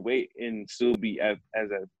add more weight and still be as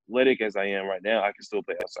athletic as I am right now, I can still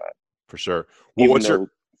play outside. For sure. Well,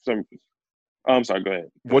 I'm sorry. Go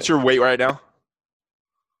ahead. What's your weight right now?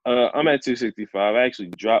 I'm at 265. I actually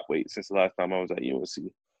dropped weight since the last time I was at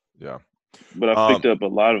UNC. Yeah. But I picked up a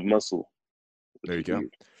lot of muscle. There you go.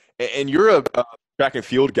 And you're a track and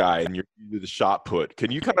field guy, and you do the shot put.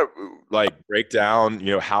 Can you kind of break down,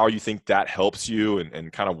 how you think that helps you,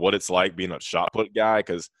 and kind of what it's like being a shot put guy?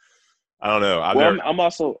 Because I don't know.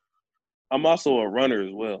 I'm also a runner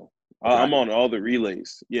as well. Okay. I'm on all the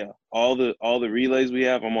relays. Yeah, all the relays we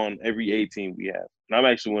have. I'm on every A team we have, and I'm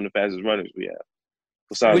actually one of the fastest runners we have.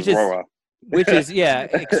 besides Raw. Which is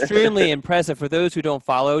extremely impressive for those who don't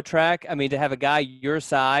follow track. I mean, to have a guy your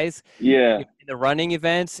size in the running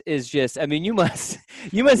events is just, I mean, you must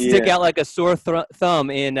stick out like a sore thumb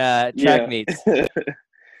in track meets.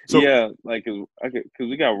 Like because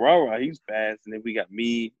we got Raw, he's fast, and then we got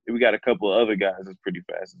me, and we got a couple of other guys that's pretty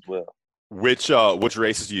fast as well. Which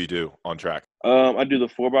races do you do on track? I do the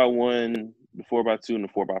 4x1, the 4x2, and the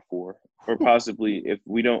 4x4. Or possibly if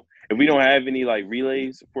we don't have any like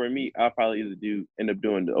relays for me, I'll probably end up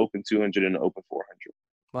doing the open 200 and the open 400.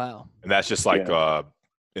 Wow. And that's just like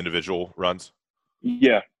individual runs?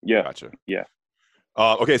 Yeah. Gotcha. Yeah.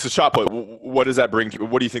 Okay, so shot put, what does that bring to,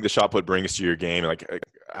 what do you think the shot put brings to your game? Like,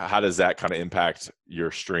 how does that kind of impact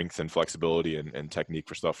your strength and flexibility and technique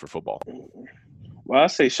for stuff for football? Well, I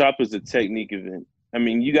say shot put is a technique event. I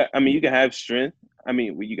mean, you can have strength. I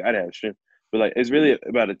mean, you got to have strength. But, like, it's really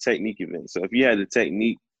about a technique event. So if you had the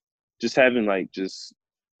technique, just having, like, just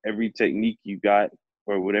every technique you got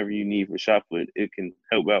or whatever you need for shot put, it can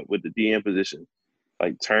help out with the DM position.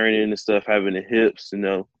 Like, turning and stuff, having the hips,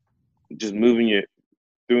 just moving your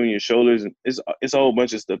shoulders. And it's a whole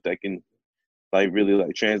bunch of stuff that can, like, really,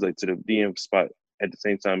 like, translate to the DM spot. At the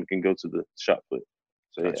same time, it can go to the shot put.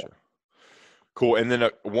 So, gotcha. Cool. And then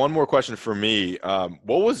one more question for me.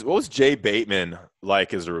 What was Jay Bateman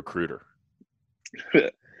like as a recruiter?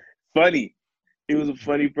 Funny. He was a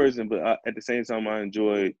funny person, but at the same time, I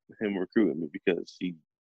enjoyed him recruiting me because he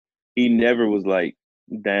never was like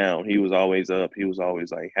down. He was always up. He was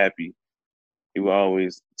always like happy. He would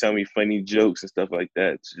always tell me funny jokes and stuff like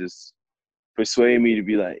that to just persuade me to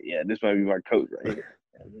be like, yeah, this might be my coach right here.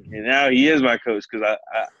 And now he is my coach because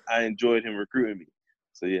I enjoyed him recruiting me.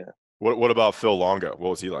 So yeah. What about Phil Longo? What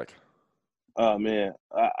was he like? Oh, man,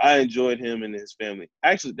 I enjoyed him and his family.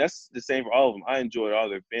 Actually, that's the same for all of them. I enjoyed all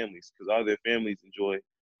their families because all their families enjoy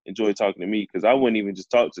talking to me because I wouldn't even just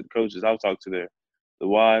talk to the coaches. I would talk to the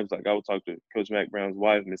wives. Like, I would talk to Coach Mac Brown's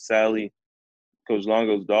wife, Miss Sally, Coach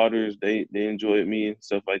Longo's daughters. They enjoyed me and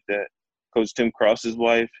stuff like that. Coach Tim Cross's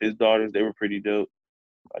wife, his daughters, they were pretty dope.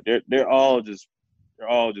 They're all just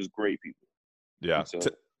great people. Yeah. And so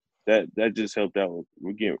that just helped out with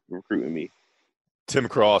recruiting me. Tim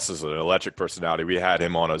Cross is an electric personality. We had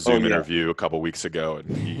him on a Zoom interview a couple weeks ago, and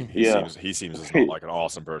he seems like an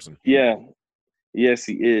awesome person. Yeah. Yes,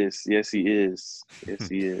 he is.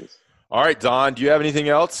 All right, Don, do you have anything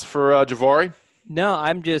else for Javari? No,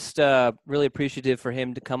 I'm just really appreciative for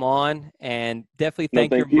him to come on, and definitely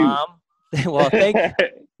thank your mom. Well,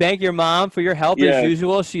 thank your mom for your help as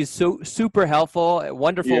usual. She's so super helpful, a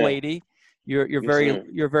wonderful lady. You're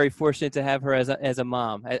very fortunate to have her as a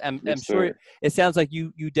mom. I'm sure it sounds like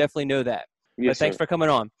you definitely know that. But thanks for coming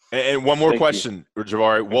on. And one more question,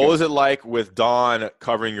 Javari. What was it like with Don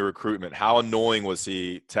covering your recruitment? How annoying was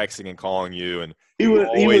he texting and calling you? And he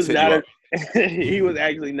was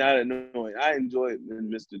actually not annoying. I enjoyed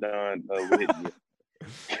Mr. Don hitting me.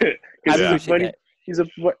 He's a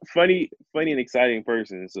funny and exciting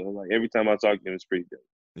person. So like every time I talk to him, it's pretty good.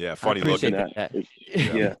 Yeah, funny looking.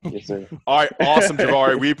 Yeah, yes, sir. All right, awesome,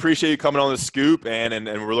 Javari. We appreciate you coming on the scoop, and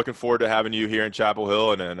we're looking forward to having you here in Chapel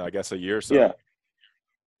Hill in I guess a year or so. Yeah.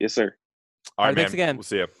 Yes, sir. All right, man. Thanks again. We'll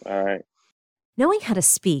see you. All right. Knowing how to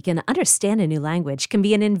speak and understand a new language can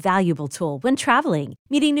be an invaluable tool when traveling,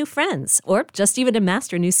 meeting new friends, or just even to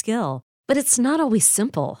master a new skill. But it's not always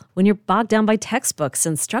simple when you're bogged down by textbooks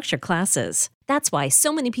and structured classes. That's why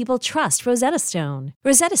so many people trust Rosetta Stone.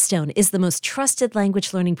 Rosetta Stone is the most trusted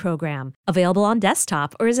language learning program, available on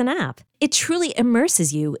desktop or as an app. It truly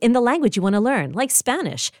immerses you in the language you want to learn, like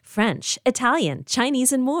Spanish, French, Italian,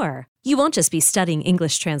 Chinese, and more. You won't just be studying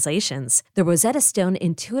English translations. The Rosetta Stone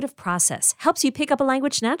intuitive process helps you pick up a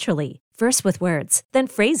language naturally, first with words, then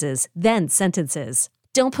phrases, then sentences.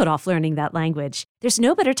 Don't put off learning that language. There's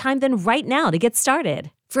no better time than right now to get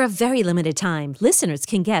started. For a very limited time, listeners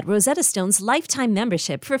can get Rosetta Stone's lifetime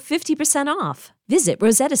membership for 50% off. Visit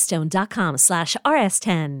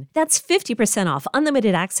rosettastone.com/rs10. That's 50% off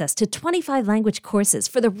unlimited access to 25 language courses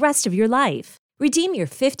for the rest of your life. Redeem your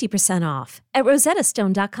 50% off at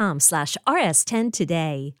rosettastone.com/rs10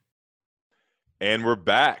 today. And we're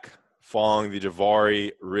back following the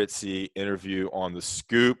Javari Ritzy interview on The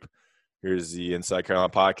Scoop. Here's the Inside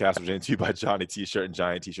Carolina podcast, presented to you by Johnny T-Shirt and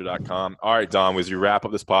JohnnyT-Shirt.com. All right, Don, as you wrap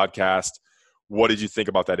up this podcast, what did you think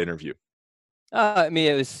about that interview? I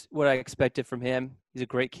mean, it was what I expected from him. He's a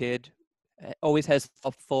great kid. Always has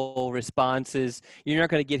thoughtful responses. You're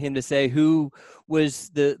not going to get him to say who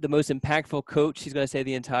was the most impactful coach. He's going to say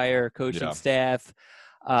the entire coaching staff.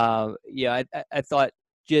 I thought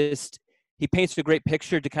just he paints a great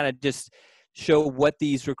picture to kind of just show what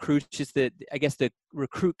these recruits, just the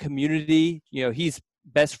recruit community, he's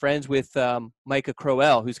best friends with Micah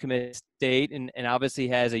Crowell, who's committed to State, and obviously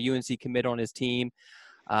has a UNC commit on his team.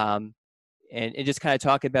 And just kind of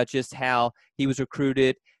talking about just how he was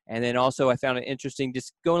recruited. And then also I found it interesting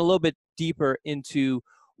just going a little bit deeper into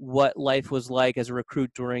what life was like as a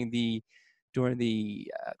recruit during the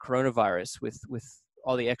coronavirus with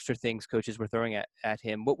all the extra things coaches were throwing at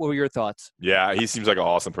him. What were your thoughts? Yeah, he seems like an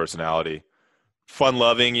awesome personality.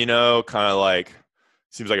 Fun-loving, kind of like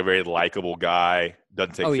seems like a very likable guy.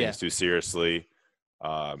 Doesn't take things too seriously.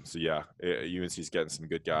 So, yeah, UNC's getting some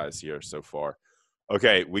good guys here so far.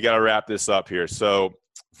 Okay, we got to wrap this up here. So,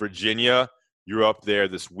 Virginia, you're up there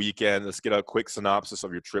this weekend. Let's get a quick synopsis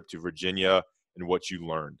of your trip to Virginia and what you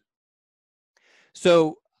learned.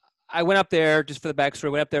 So, I went up there, just for the backstory,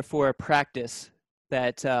 went up there for a practice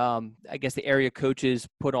that I guess the area coaches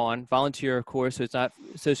put on, volunteer, of course, so it's not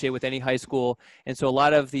associated with any high school. And so a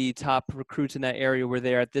lot of the top recruits in that area were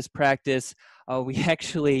there at this practice. We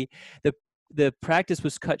actually the practice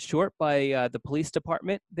was cut short by the police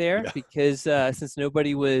department there because since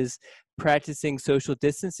nobody was practicing social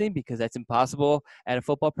distancing, because that's impossible at a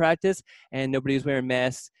football practice, and nobody was wearing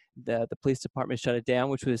masks, the police department shut it down,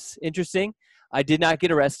 which was interesting. I did not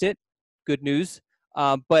get arrested. Good news.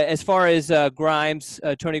 But as far as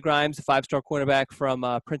Tony Grimes, a 5-star cornerback from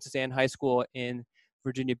Princess Anne High School in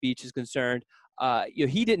Virginia Beach is concerned,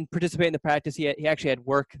 he didn't participate in the practice. He actually had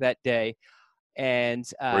work that day. And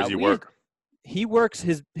where does he work? He works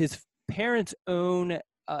his parents own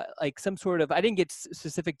like some sort of, I didn't get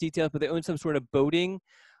specific details, but they own some sort of boating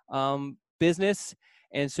business.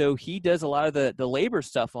 And so he does a lot of the labor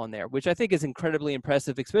stuff on there, which I think is incredibly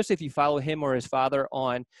impressive, especially if you follow him or his father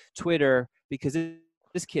on Twitter, because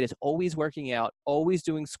this kid is always working out, always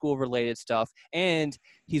doing school-related stuff, and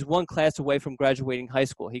he's one class away from graduating high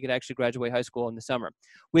school. He could actually graduate high school in the summer,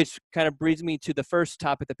 which kind of brings me to the first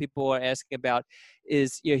topic that people are asking about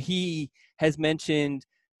is, he has mentioned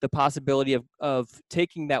the possibility of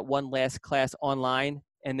taking that one last class online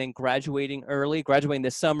and then graduating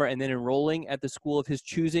this summer, and then enrolling at the school of his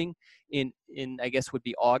choosing in I guess would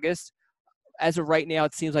be August. As of right now,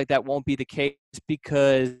 it seems like that won't be the case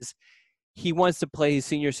because he wants to play his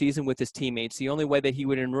senior season with his teammates. The only way that he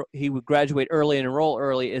would graduate early and enroll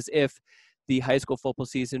early is if the high school football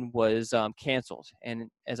season was canceled. And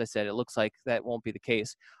as I said, it looks like that won't be the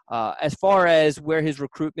case. As far as where his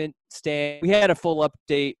recruitment stands, we had a full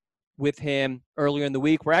update with him earlier in the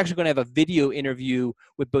week. We're actually going to have a video interview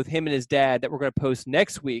with both him and his dad that we're going to post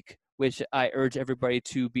next week, which I urge everybody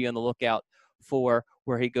to be on the lookout for,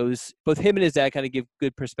 where he goes. Both him and his dad kind of give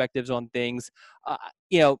good perspectives on things.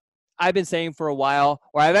 I've been saying for a while,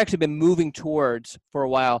 or I've actually been moving towards for a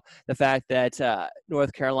while, the fact that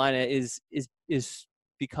North Carolina is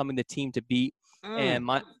becoming the team to beat, and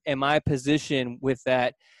my position with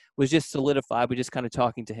that was just solidified by just kind of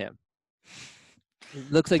talking to him. It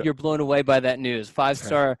looks like you're blown away by that news.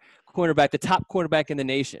 5-star cornerback, the top cornerback in the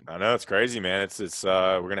nation. I know, it's crazy, man. It's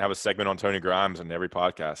we're gonna have a segment on Tony Grimes on every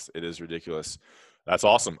podcast. It is ridiculous. That's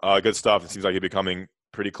awesome. Good stuff. It seems like you're becoming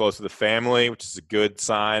pretty close to the family, which is a good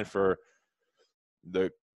sign for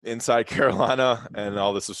the Inside Carolina and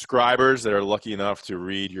all the subscribers that are lucky enough to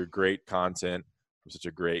read your great content. You're such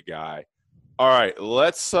a great guy. All right,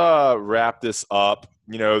 let's wrap this up.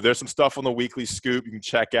 There's some stuff on the Weekly Scoop you can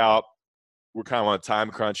check out. We're kind of on a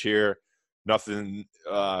time crunch here. Nothing,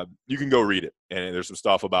 you can go read it. And there's some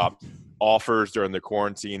stuff about offers during the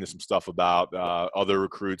quarantine. There's some stuff about other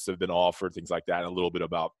recruits that have been offered, things like that, and a little bit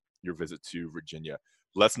about your visit to Virginia.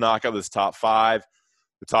 Let's knock out this top 5.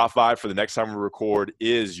 The top 5 for the next time we record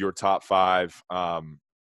is your top 5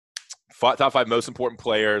 most important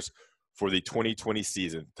players for the 2020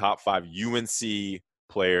 season. Top 5 UNC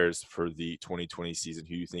players for the 2020 season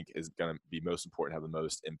who you think is going to be most important, have the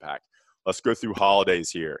most impact. Let's go through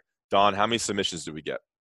holidays here. Don, how many submissions do we get?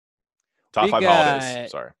 Top 5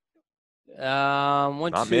 holidays. Sorry.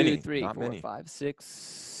 1, 2, 3, 4, 5,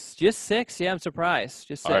 6. Just 6. Yeah, I'm surprised.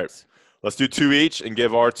 Just 6. All right. Let's do 2 each and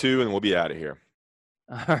give our 2, and we'll be out of here.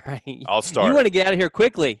 All right. I'll start. You want to get out of here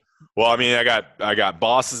quickly. Well, I mean, I got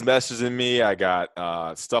bosses messaging me. I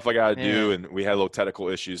got stuff I got to do, and we had a little technical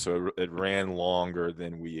issues, so it ran longer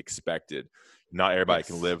than we expected. Not everybody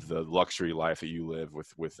can live the luxury life that you live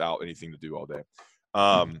without anything to do all day.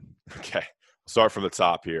 Okay, start from the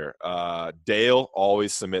top here. Dale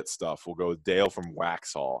always submits stuff. We'll go with Dale from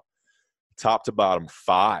Waxhaw. Top to bottom,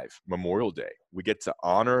 5, Memorial Day. We get to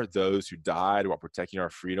honor those who died while protecting our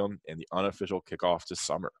freedom and the unofficial kickoff to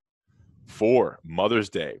summer. 4, Mother's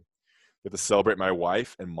Day. Get to celebrate my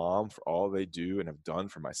wife and mom for all they do and have done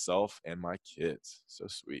for myself and my kids. So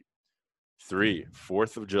sweet. 3,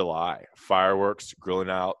 4th of July, fireworks, grilling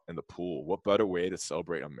out in the pool. What better way to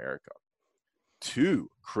celebrate America? 2,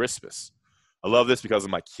 Christmas. I love this because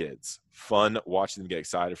of my kids. Fun watching them get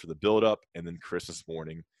excited for the build-up, and then Christmas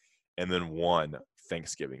morning. And then 1,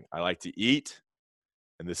 Thanksgiving. I like to eat,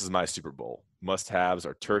 and this is my Super Bowl. Must-haves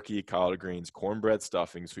are turkey, collard greens, cornbread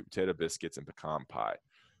stuffing, sweet potato biscuits, and pecan pie.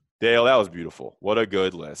 Dale, that was beautiful. What a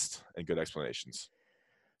good list and good explanations.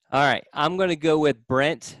 All right. I'm going to go with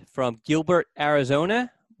Brent from Gilbert,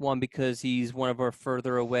 Arizona. 1, because he's one of our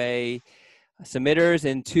further away submitters,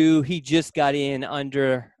 and 2, he just got in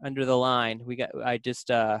under the line. I just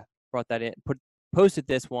brought that in, posted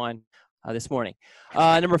this one this morning.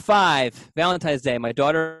 Number 5, Valentine's Day. My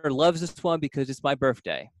daughter loves this one because it's my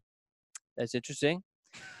birthday. That's interesting.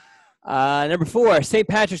 Number 4, St.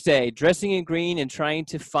 Patrick's Day. Dressing in green and trying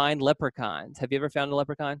to find leprechauns. Have you ever found a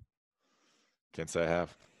leprechaun? Can't say I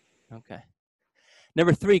have. Okay.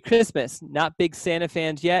 Number 3, Christmas. Not big Santa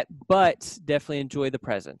fans yet, but definitely enjoy the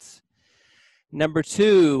presents. Number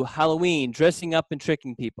 2, Halloween, dressing up and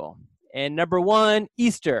tricking people. And number 1,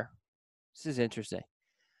 Easter. This is interesting.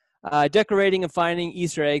 Decorating and finding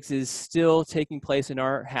Easter eggs is still taking place in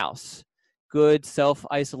our house. Good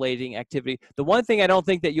self-isolating activity. The one thing I don't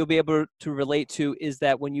think that you'll be able to relate to is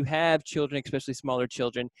that when you have children, especially smaller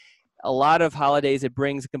children, a lot of holidays, it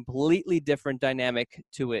brings a completely different dynamic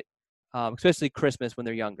to it, especially Christmas when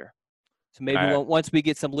they're younger. So maybe once we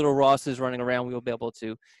get some little Rosses running around, we'll be able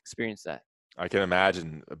to experience that. I can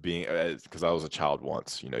imagine being, because I was a child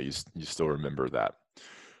once, you still remember that.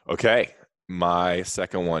 Okay, my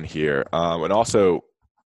second one here. And also,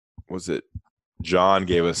 was it John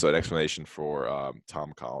gave us an explanation for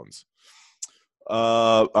Tom Collins.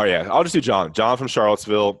 Oh, yeah, I'll just do John. John from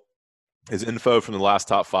Charlottesville. His info from the last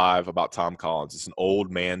top 5 about Tom Collins. It's an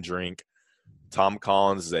old man drink. Tom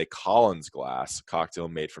Collins is a Collins glass cocktail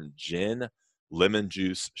made from gin, lemon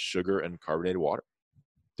juice, sugar, and carbonated water.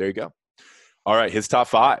 There you go. All right, his top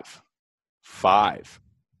 5. 5,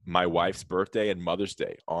 my wife's birthday and Mother's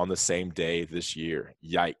Day on the same day this year.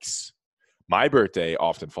 Yikes. My birthday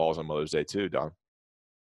often falls on Mother's Day too, Don.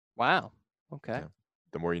 Wow. Okay. Yeah.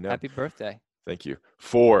 The more you know. Happy birthday. Thank you.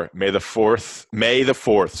 4, May the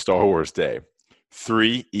 4th, Star Wars Day.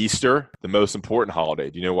 3, Easter, the most important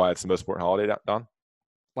holiday. Do you know why it's the most important holiday, Don?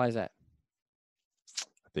 Why is that?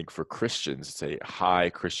 I think for Christians, it's a high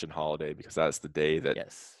Christian holiday because that's the day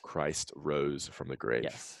that Christ rose from the grave.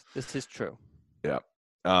 Yes, this is true. Yeah.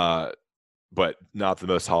 But not the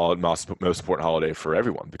most important holiday for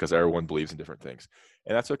everyone because everyone believes in different things.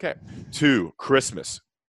 And that's okay. 2, Christmas.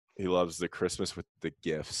 He loves the Christmas with the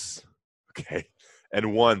gifts. Okay.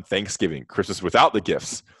 And 1, Thanksgiving. Christmas without the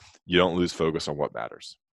gifts. You don't lose focus on what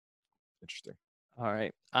matters. Interesting. All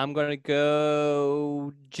right. I'm going to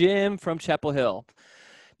go Jim from Chapel Hill.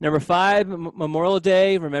 Number 5, Memorial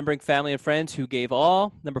Day, remembering family and friends who gave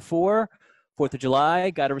all. Number 4, 4th of July,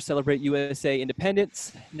 got to celebrate USA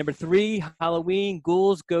independence. Number 3, Halloween,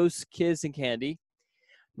 ghouls, ghosts, kids, and candy.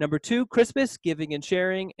 Number 2, Christmas, giving and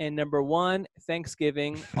sharing. And number 1,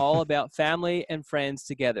 Thanksgiving, all about family and friends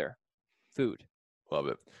together. Food. Love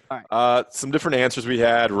it. All right. Some different answers we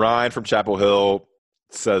had. Ryan from Chapel Hill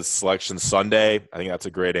says Selection Sunday. I think that's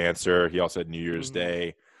a great answer. He also said New Year's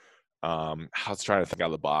Day. I was trying to think out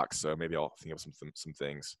of the box, so maybe I'll think of some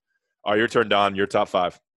things. All right, your turn, Don. Your top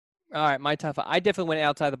 5. All right, my top 5. I definitely went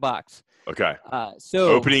outside the box. Okay.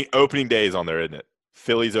 So opening day is on there, isn't it?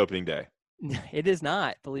 Philly's opening day. It is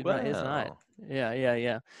not. Believe it or not, it is not.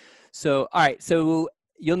 Yeah. So, all right. So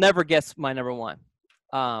you'll never guess my number 1.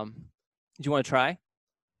 Do you want to try?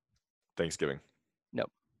 Thanksgiving. Nope.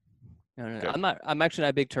 No. Okay. I'm actually not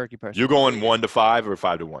a big turkey person. You're going 1 to 5 or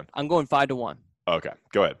 5 to 1? I'm going 5 to 1. Okay.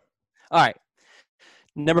 Go ahead. All right.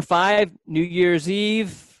 Number 5, New Year's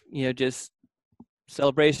Eve, just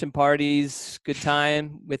celebration parties, good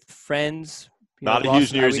time with friends. Not a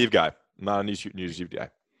huge New Year's Eve guy. Not a New Year's Eve guy.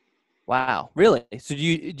 Wow. Really? So do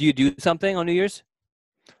you do something on New Year's?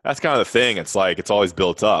 That's kind of the thing. It's like it's always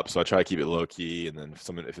built up. So I try to keep it low key. And then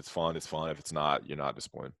if it's fun, it's fun. If it's not, you're not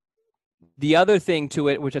disappointed. The other thing to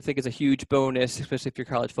it, which I think is a huge bonus, especially if you're a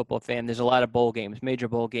college football fan, there's a lot of bowl games, major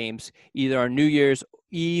bowl games, either on New Year's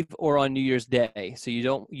Eve or on New Year's Day. So you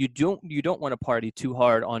don't want to party too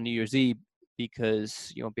hard on New Year's Eve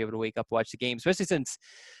because you won't be able to wake up and watch the game, especially since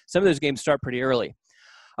some of those games start pretty early.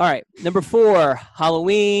 All right, number 4,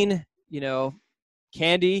 Halloween.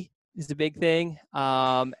 Candy is the big thing,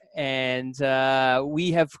 and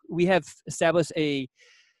we have established a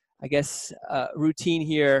routine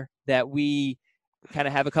here that we kind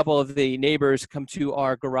of have a couple of the neighbors come to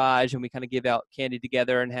our garage and we kind of give out candy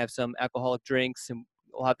together and have some alcoholic drinks, and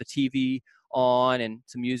we'll have the TV on and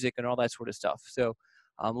some music and all that sort of stuff. So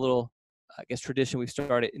a little, I guess, tradition we've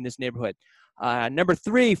started in this neighborhood. Number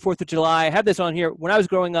 3, 4th of July. I have this on here. When I was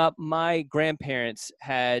growing up, my grandparents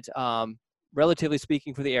had, relatively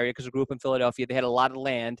speaking for the area, because I grew up in Philadelphia, they had a lot of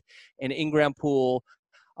land, an in-ground pool.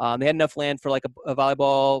 They had enough land for like a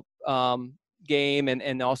volleyball game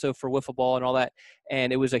and also for wiffle ball and all that.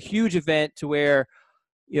 And it was a huge event to where,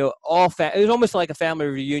 it was almost like a family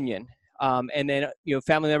reunion. And then,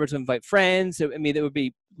 family members would invite friends. I mean, there would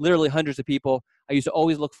be literally hundreds of people. I used to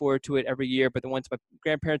always look forward to it every year. But then once my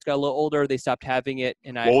grandparents got a little older, they stopped having it.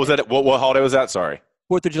 And what was that? What holiday was that? Sorry.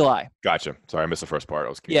 4th of July. Gotcha. Sorry, I missed the first part. I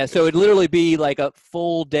was confused. Yeah, so it'd literally be like a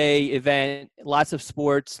full day event, lots of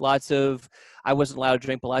sports, I wasn't allowed to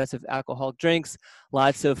drink, but lots of alcoholic drinks,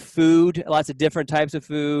 lots of food, lots of different types of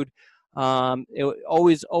food. It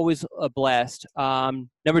was always a blast.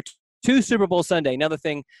 Number 2, Super Bowl Sunday. Another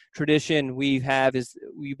tradition we've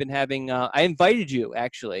been having, I invited you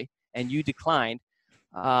actually, and you declined,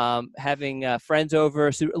 having friends over,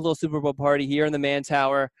 a little Super Bowl party here in the Mann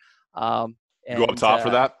Tower. You go up top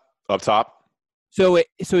for that? Up top? So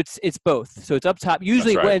it's both. So it's up top.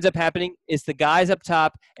 Usually right. What ends up happening is the guys up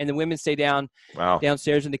top and the women stay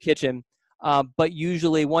downstairs in the kitchen. But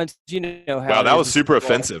usually once how that was super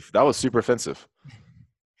offensive. That was super offensive.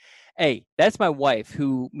 Hey, that's my wife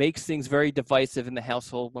who makes things very divisive in the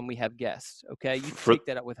household when we have guests. Okay, you take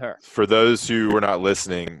that up with her. For those who were not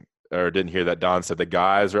listening or didn't hear that, Don said the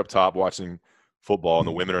guys are up top watching football and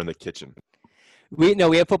the women are in the kitchen. We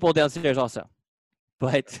have football downstairs also,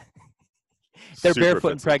 but they're super barefoot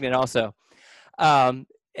offensive. and pregnant also.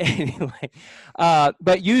 Anyway,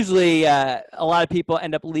 but usually a lot of people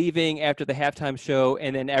end up leaving after the halftime show,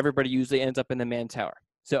 and then everybody usually ends up in the Mann Tower.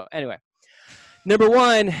 So anyway, number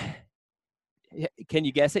 1, can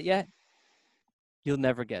you guess it yet? You'll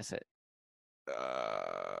never guess it.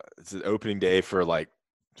 It's an opening day for like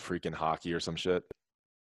freaking hockey or some shit.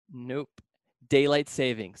 Nope. Daylight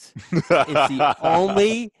savings. It's the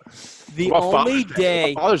only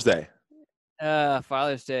day. Father's Day.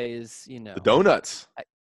 Father's Day is, the donuts.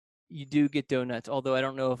 You do get donuts, although I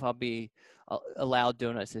don't know if I'll be allowed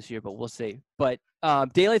donuts this year, but we'll see. But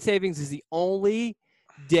daylight savings is the only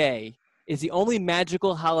day, is the only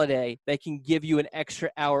magical holiday that can give you an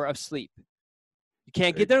extra hour of sleep. You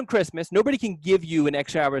can't get that on Christmas. Nobody can give you an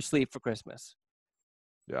extra hour of sleep for Christmas.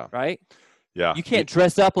 Yeah. Right? Yeah. You can't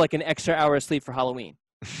dress up like an extra hour of sleep for Halloween.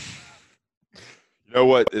 You know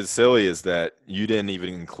what is silly is that you didn't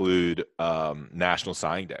even include National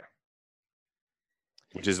Signing Day,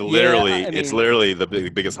 which is literally it's literally the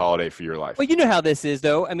biggest holiday for your life. Well, you know how this is,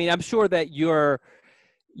 though. I mean, I'm sure that your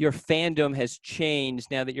fandom has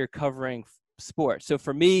changed now that you're covering sports. So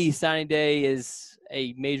for me, signing day is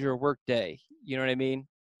a major work day. You know what I mean?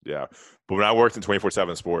 Yeah. But when I worked in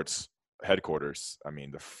 24/7 Sports headquarters, I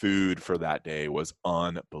mean, the food for that day was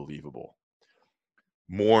unbelievable.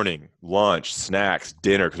 Morning, lunch, snacks,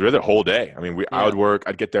 dinner, because we were there the whole day. I mean, I would work.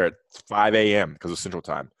 I'd get there at 5 a.m. because of Central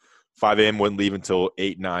Time. 5 a.m. wouldn't leave until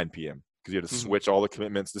 8, 9 p.m. because you had to switch all the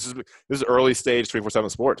commitments. This is early stage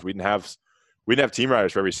 24/7 Sports. We didn't have team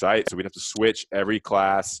riders for every site, so we'd have to switch every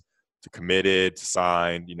class to committed, to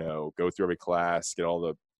signed. Go through every class, get all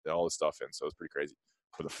the stuff in. So it was pretty crazy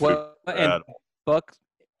for the food.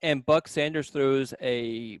 Buck Sanders throws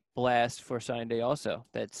a blast for signing day also.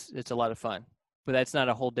 It's a lot of fun. But that's not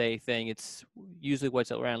a whole day thing. It's usually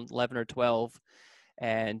what's around 11 or 12,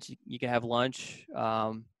 and you can have lunch.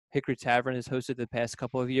 Hickory Tavern has hosted the past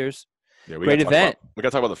couple of years. Yeah, great event. We got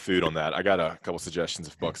to talk about the food on that. I got a couple suggestions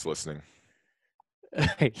if Buck's listening.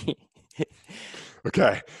 Okay.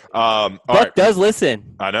 Buck does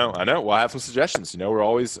listen. I know. Well, I have some suggestions. We're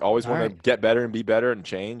always want to get better and be better and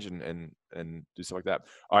change and do stuff like that.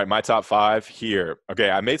 All right, my top 5 here. Okay,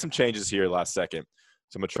 I made some changes here last second,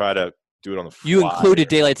 so I'm gonna try to do it on the fly. You included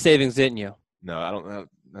daylight savings, didn't you? No, I don't know.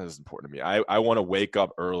 That is important to me. I want to wake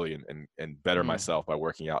up early and better myself by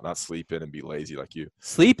working out, not sleep in and be lazy like you.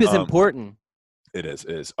 Sleep is important. It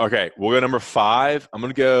is. Okay, we'll go number 5. I'm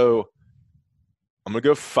gonna go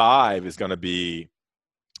 5 is gonna be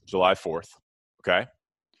July 4th. Okay.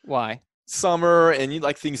 Why? Summer, and you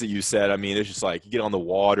like things that you said. I mean, it's just like you get on the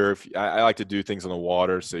water. I like to do things on the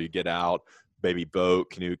water, so you get out, baby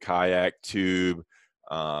boat, canoe, kayak, tube.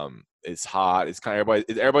 It's hot. It's kind of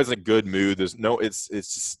everybody's in a good mood. It's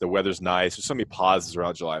just the weather's nice. There's so many pauses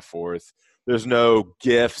around July 4th. There's no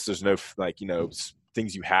gifts. There's no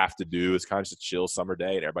things you have to do. It's kind of just a chill summer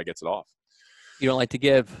day, and everybody gets it off. You don't like to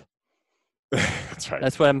give. That's right.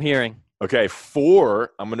 That's what I'm hearing. Okay,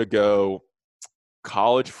 4. I'm gonna go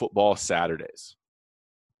college football Saturdays.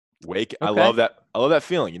 I love that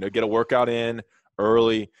feeling. Get a workout in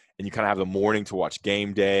early, and you kind of have the morning to watch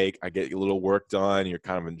game day. I get a little work done. You're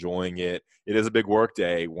kind of enjoying it. It is a big work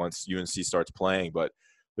day once UNC starts playing, but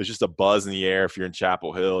there's just a buzz in the air. If you're in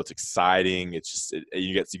Chapel Hill, it's exciting. It's just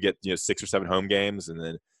you get 6 or 7 home games, and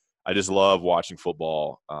then I just love watching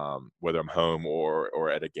football, whether I'm home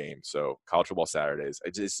or at a game. So college football Saturdays,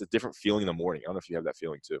 it's a different feeling in the morning. I don't know if you have that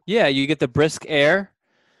feeling too. Yeah, you get the brisk air.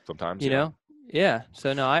 Sometimes, you know. Yeah.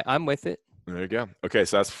 So no, I'm with it. There you go. Okay,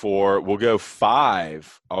 so that's 4. We'll go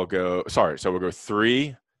 5. So we'll go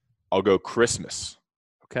 3. I'll go Christmas.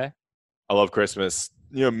 Okay. I love Christmas.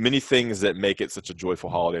 Many things that make it such a joyful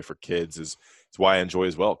holiday for kids is why I enjoy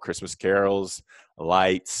as well. Christmas carols,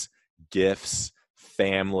 lights, gifts,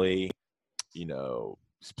 family,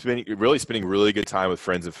 spending really good time with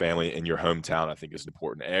friends and family in your hometown, I think is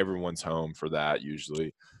important. Everyone's home for that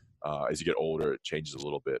usually. As you get older, it changes a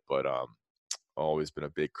little bit, but I've always been a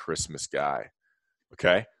big Christmas guy.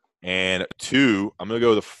 Okay. And 2, I'm going to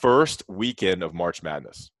go the first weekend of March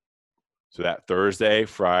Madness. So that Thursday,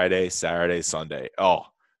 Friday, Saturday, Sunday. Oh,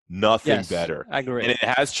 nothing better. I agree. And it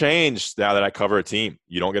has changed now that I cover a team.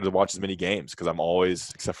 You don't get to watch as many games because I'm always,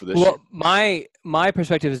 except for this year. Well, my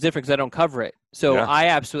perspective is different because I don't cover it. So yeah. I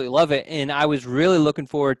absolutely love it. And I was really looking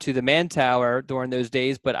forward to the Man Tower during those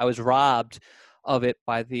days, but I was robbed of it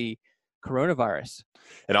by the coronavirus.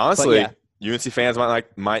 And honestly, UNC fans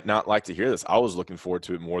might not like to hear this. I was looking forward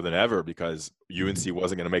to it more than ever because UNC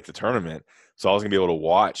wasn't going to make the tournament. So I was going to be able to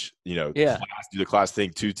watch, do the class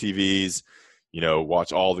thing, 2 TVs,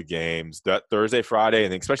 watch all the games that Thursday, Friday,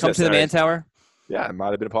 and especially come to the Man Tower. Yeah, it might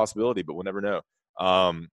have been a possibility, but we'll never know.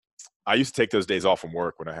 I used to take those days off from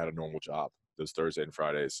work when I had a normal job, those Thursday and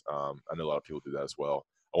Fridays. I know a lot of people do that as well.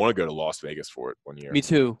 I want to go to Las Vegas for it one year. Me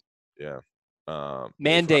too. Yeah.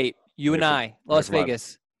 Mandate, you and I, Las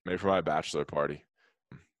Vegas. Maybe for my bachelor party.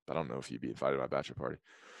 I don't know if you'd be invited to my bachelor party.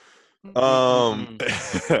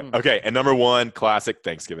 Okay, and number 1, classic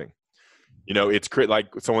Thanksgiving. It's like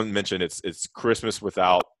someone mentioned, it's Christmas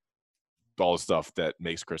without all the stuff that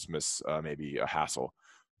makes Christmas maybe a hassle.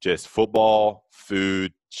 Just football,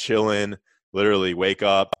 food, chilling, literally wake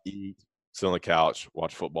up, eat, sit on the couch,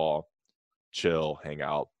 watch football, chill, hang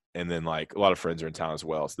out. And then a lot of friends are in town as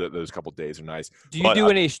well. So those couple of days are nice. Do you do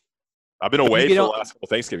any? I've been away for the last couple of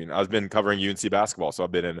Thanksgiving. I've been covering UNC basketball. So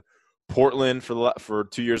I've been in Portland for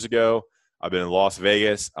 2 years ago. I've been in Las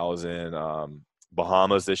Vegas. I was in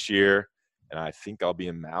Bahamas this year. And I think I'll be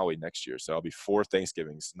in Maui next year. So I'll be 4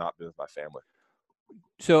 Thanksgivings not been with my family.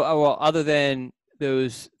 So, other than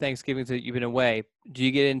those Thanksgivings that you've been away, do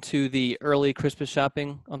you get into the early Christmas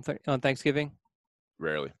shopping on Thanksgiving?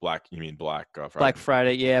 Rarely. Black Friday? Black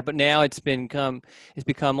Friday, yeah. But now it's become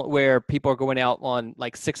where people are going out on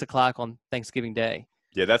 6 o'clock on Thanksgiving Day.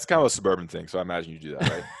 Yeah, that's kind of a suburban thing. So I imagine you do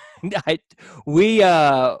that, right?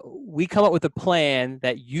 We come up with a plan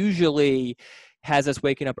that usually has us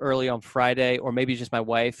waking up early on Friday, or maybe just my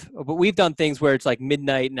wife. But we've done things where it's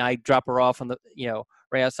midnight and I drop her off on the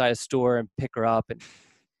right outside a store and pick her up. And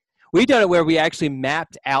we've done it where we actually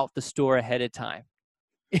mapped out the store ahead of time.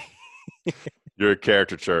 You're a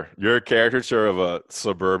caricature. You're a caricature of a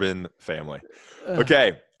suburban family.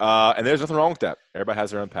 Okay. And there's nothing wrong with that. Everybody has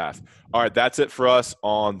their own path. All right. That's it for us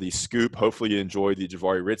on The Scoop. Hopefully you enjoyed the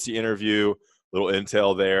Jahvaree Ritzie interview. Little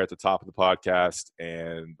intel there at the top of the podcast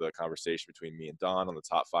and the conversation between me and Don on the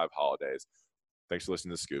top 5 holidays. Thanks for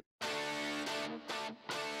listening to The Scoop.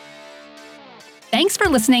 Thanks for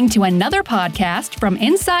listening to another podcast from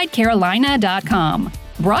InsideCarolina.com.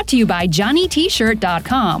 Brought to you by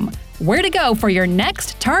JohnnyT-Shirt.com. Where to go for your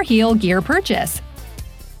next Tar Heel gear purchase.